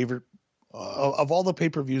favorite of all the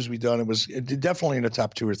pay-per-views we've done. It was definitely in the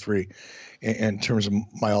top 2 or 3 in terms of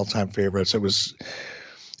my all-time favorites. It was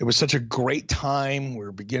such a great time. We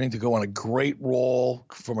were beginning to go on a great roll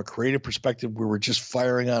from a creative perspective. We were just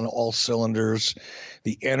firing on all cylinders,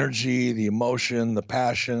 the energy, the emotion, the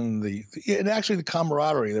passion, and actually the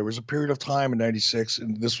camaraderie. There was a period of time in 96,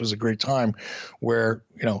 and this was a great time where,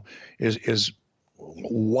 is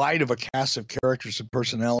wide of a cast of characters and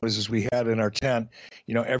personalities as we had in our tent,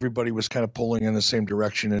 everybody was kind of pulling in the same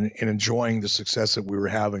direction and enjoying the success that we were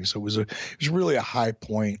having. So it was really a high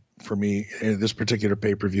point for me in this particular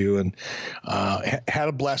pay-per-view, and had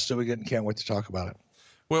a blast doing it and can't wait to talk about it.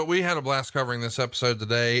 Well, we had a blast covering this episode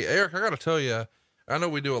today. Eric, I got to tell you, I know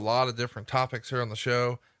we do a lot of different topics here on the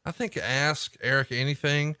show. I think Ask Eric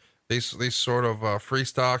Anything, these sort of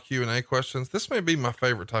freestyle Q&A questions, this may be my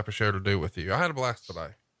favorite type of show to do with you. I had a blast today.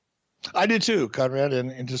 I did too, Conrad.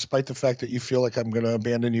 And despite the fact that you feel like I'm going to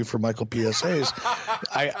abandon you for Michael PSAs,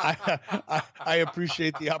 I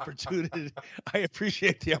appreciate the opportunity. I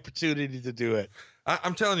appreciate the opportunity to do it.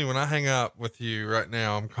 I'm telling you, when I hang up with you right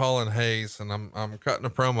now, I'm calling Hayes and I'm cutting a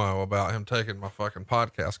promo about him taking my fucking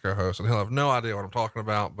podcast co-host, and he'll have no idea what I'm talking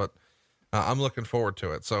about, but I'm looking forward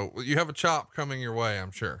to it. So you have a chop coming your way,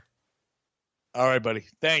 I'm sure. All right, buddy.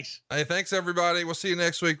 Thanks. Hey, thanks everybody. We'll see you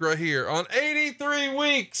next week right here on 83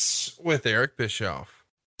 Weeks with Eric Bischoff.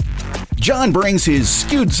 John brings his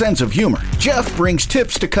skewed sense of humor. Jeff brings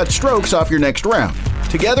tips to cut strokes off your next round.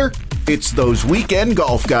 Together, it's those weekend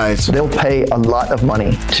golf guys. They'll pay a lot of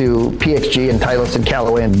money to PXG and Titleist and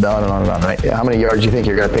Callaway and on and on and on, right? How many yards do you think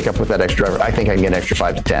you're going to pick up with that extra driver? I think I can get an extra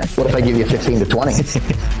 5 to 10. What if I give you 15 to 20?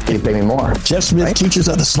 You pay me more. Jeff Smith teaches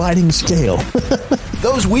on a sliding scale.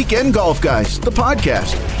 Those Weekend Golf Guys, the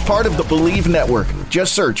podcast, part of the Believe Network.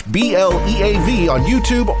 Just search BLEAV on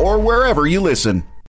YouTube or wherever you listen.